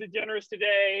into Ellen DeGeneres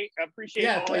today. I appreciate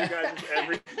all you guys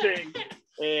everything.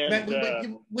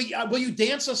 And will you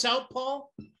dance us out,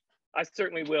 Paul? I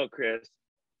certainly will, Chris.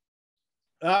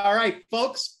 All right,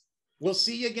 folks. We'll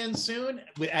see you again soon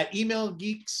at Email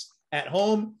Geeks at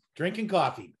Home drinking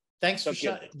coffee. Thanks for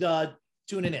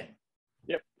tuning in.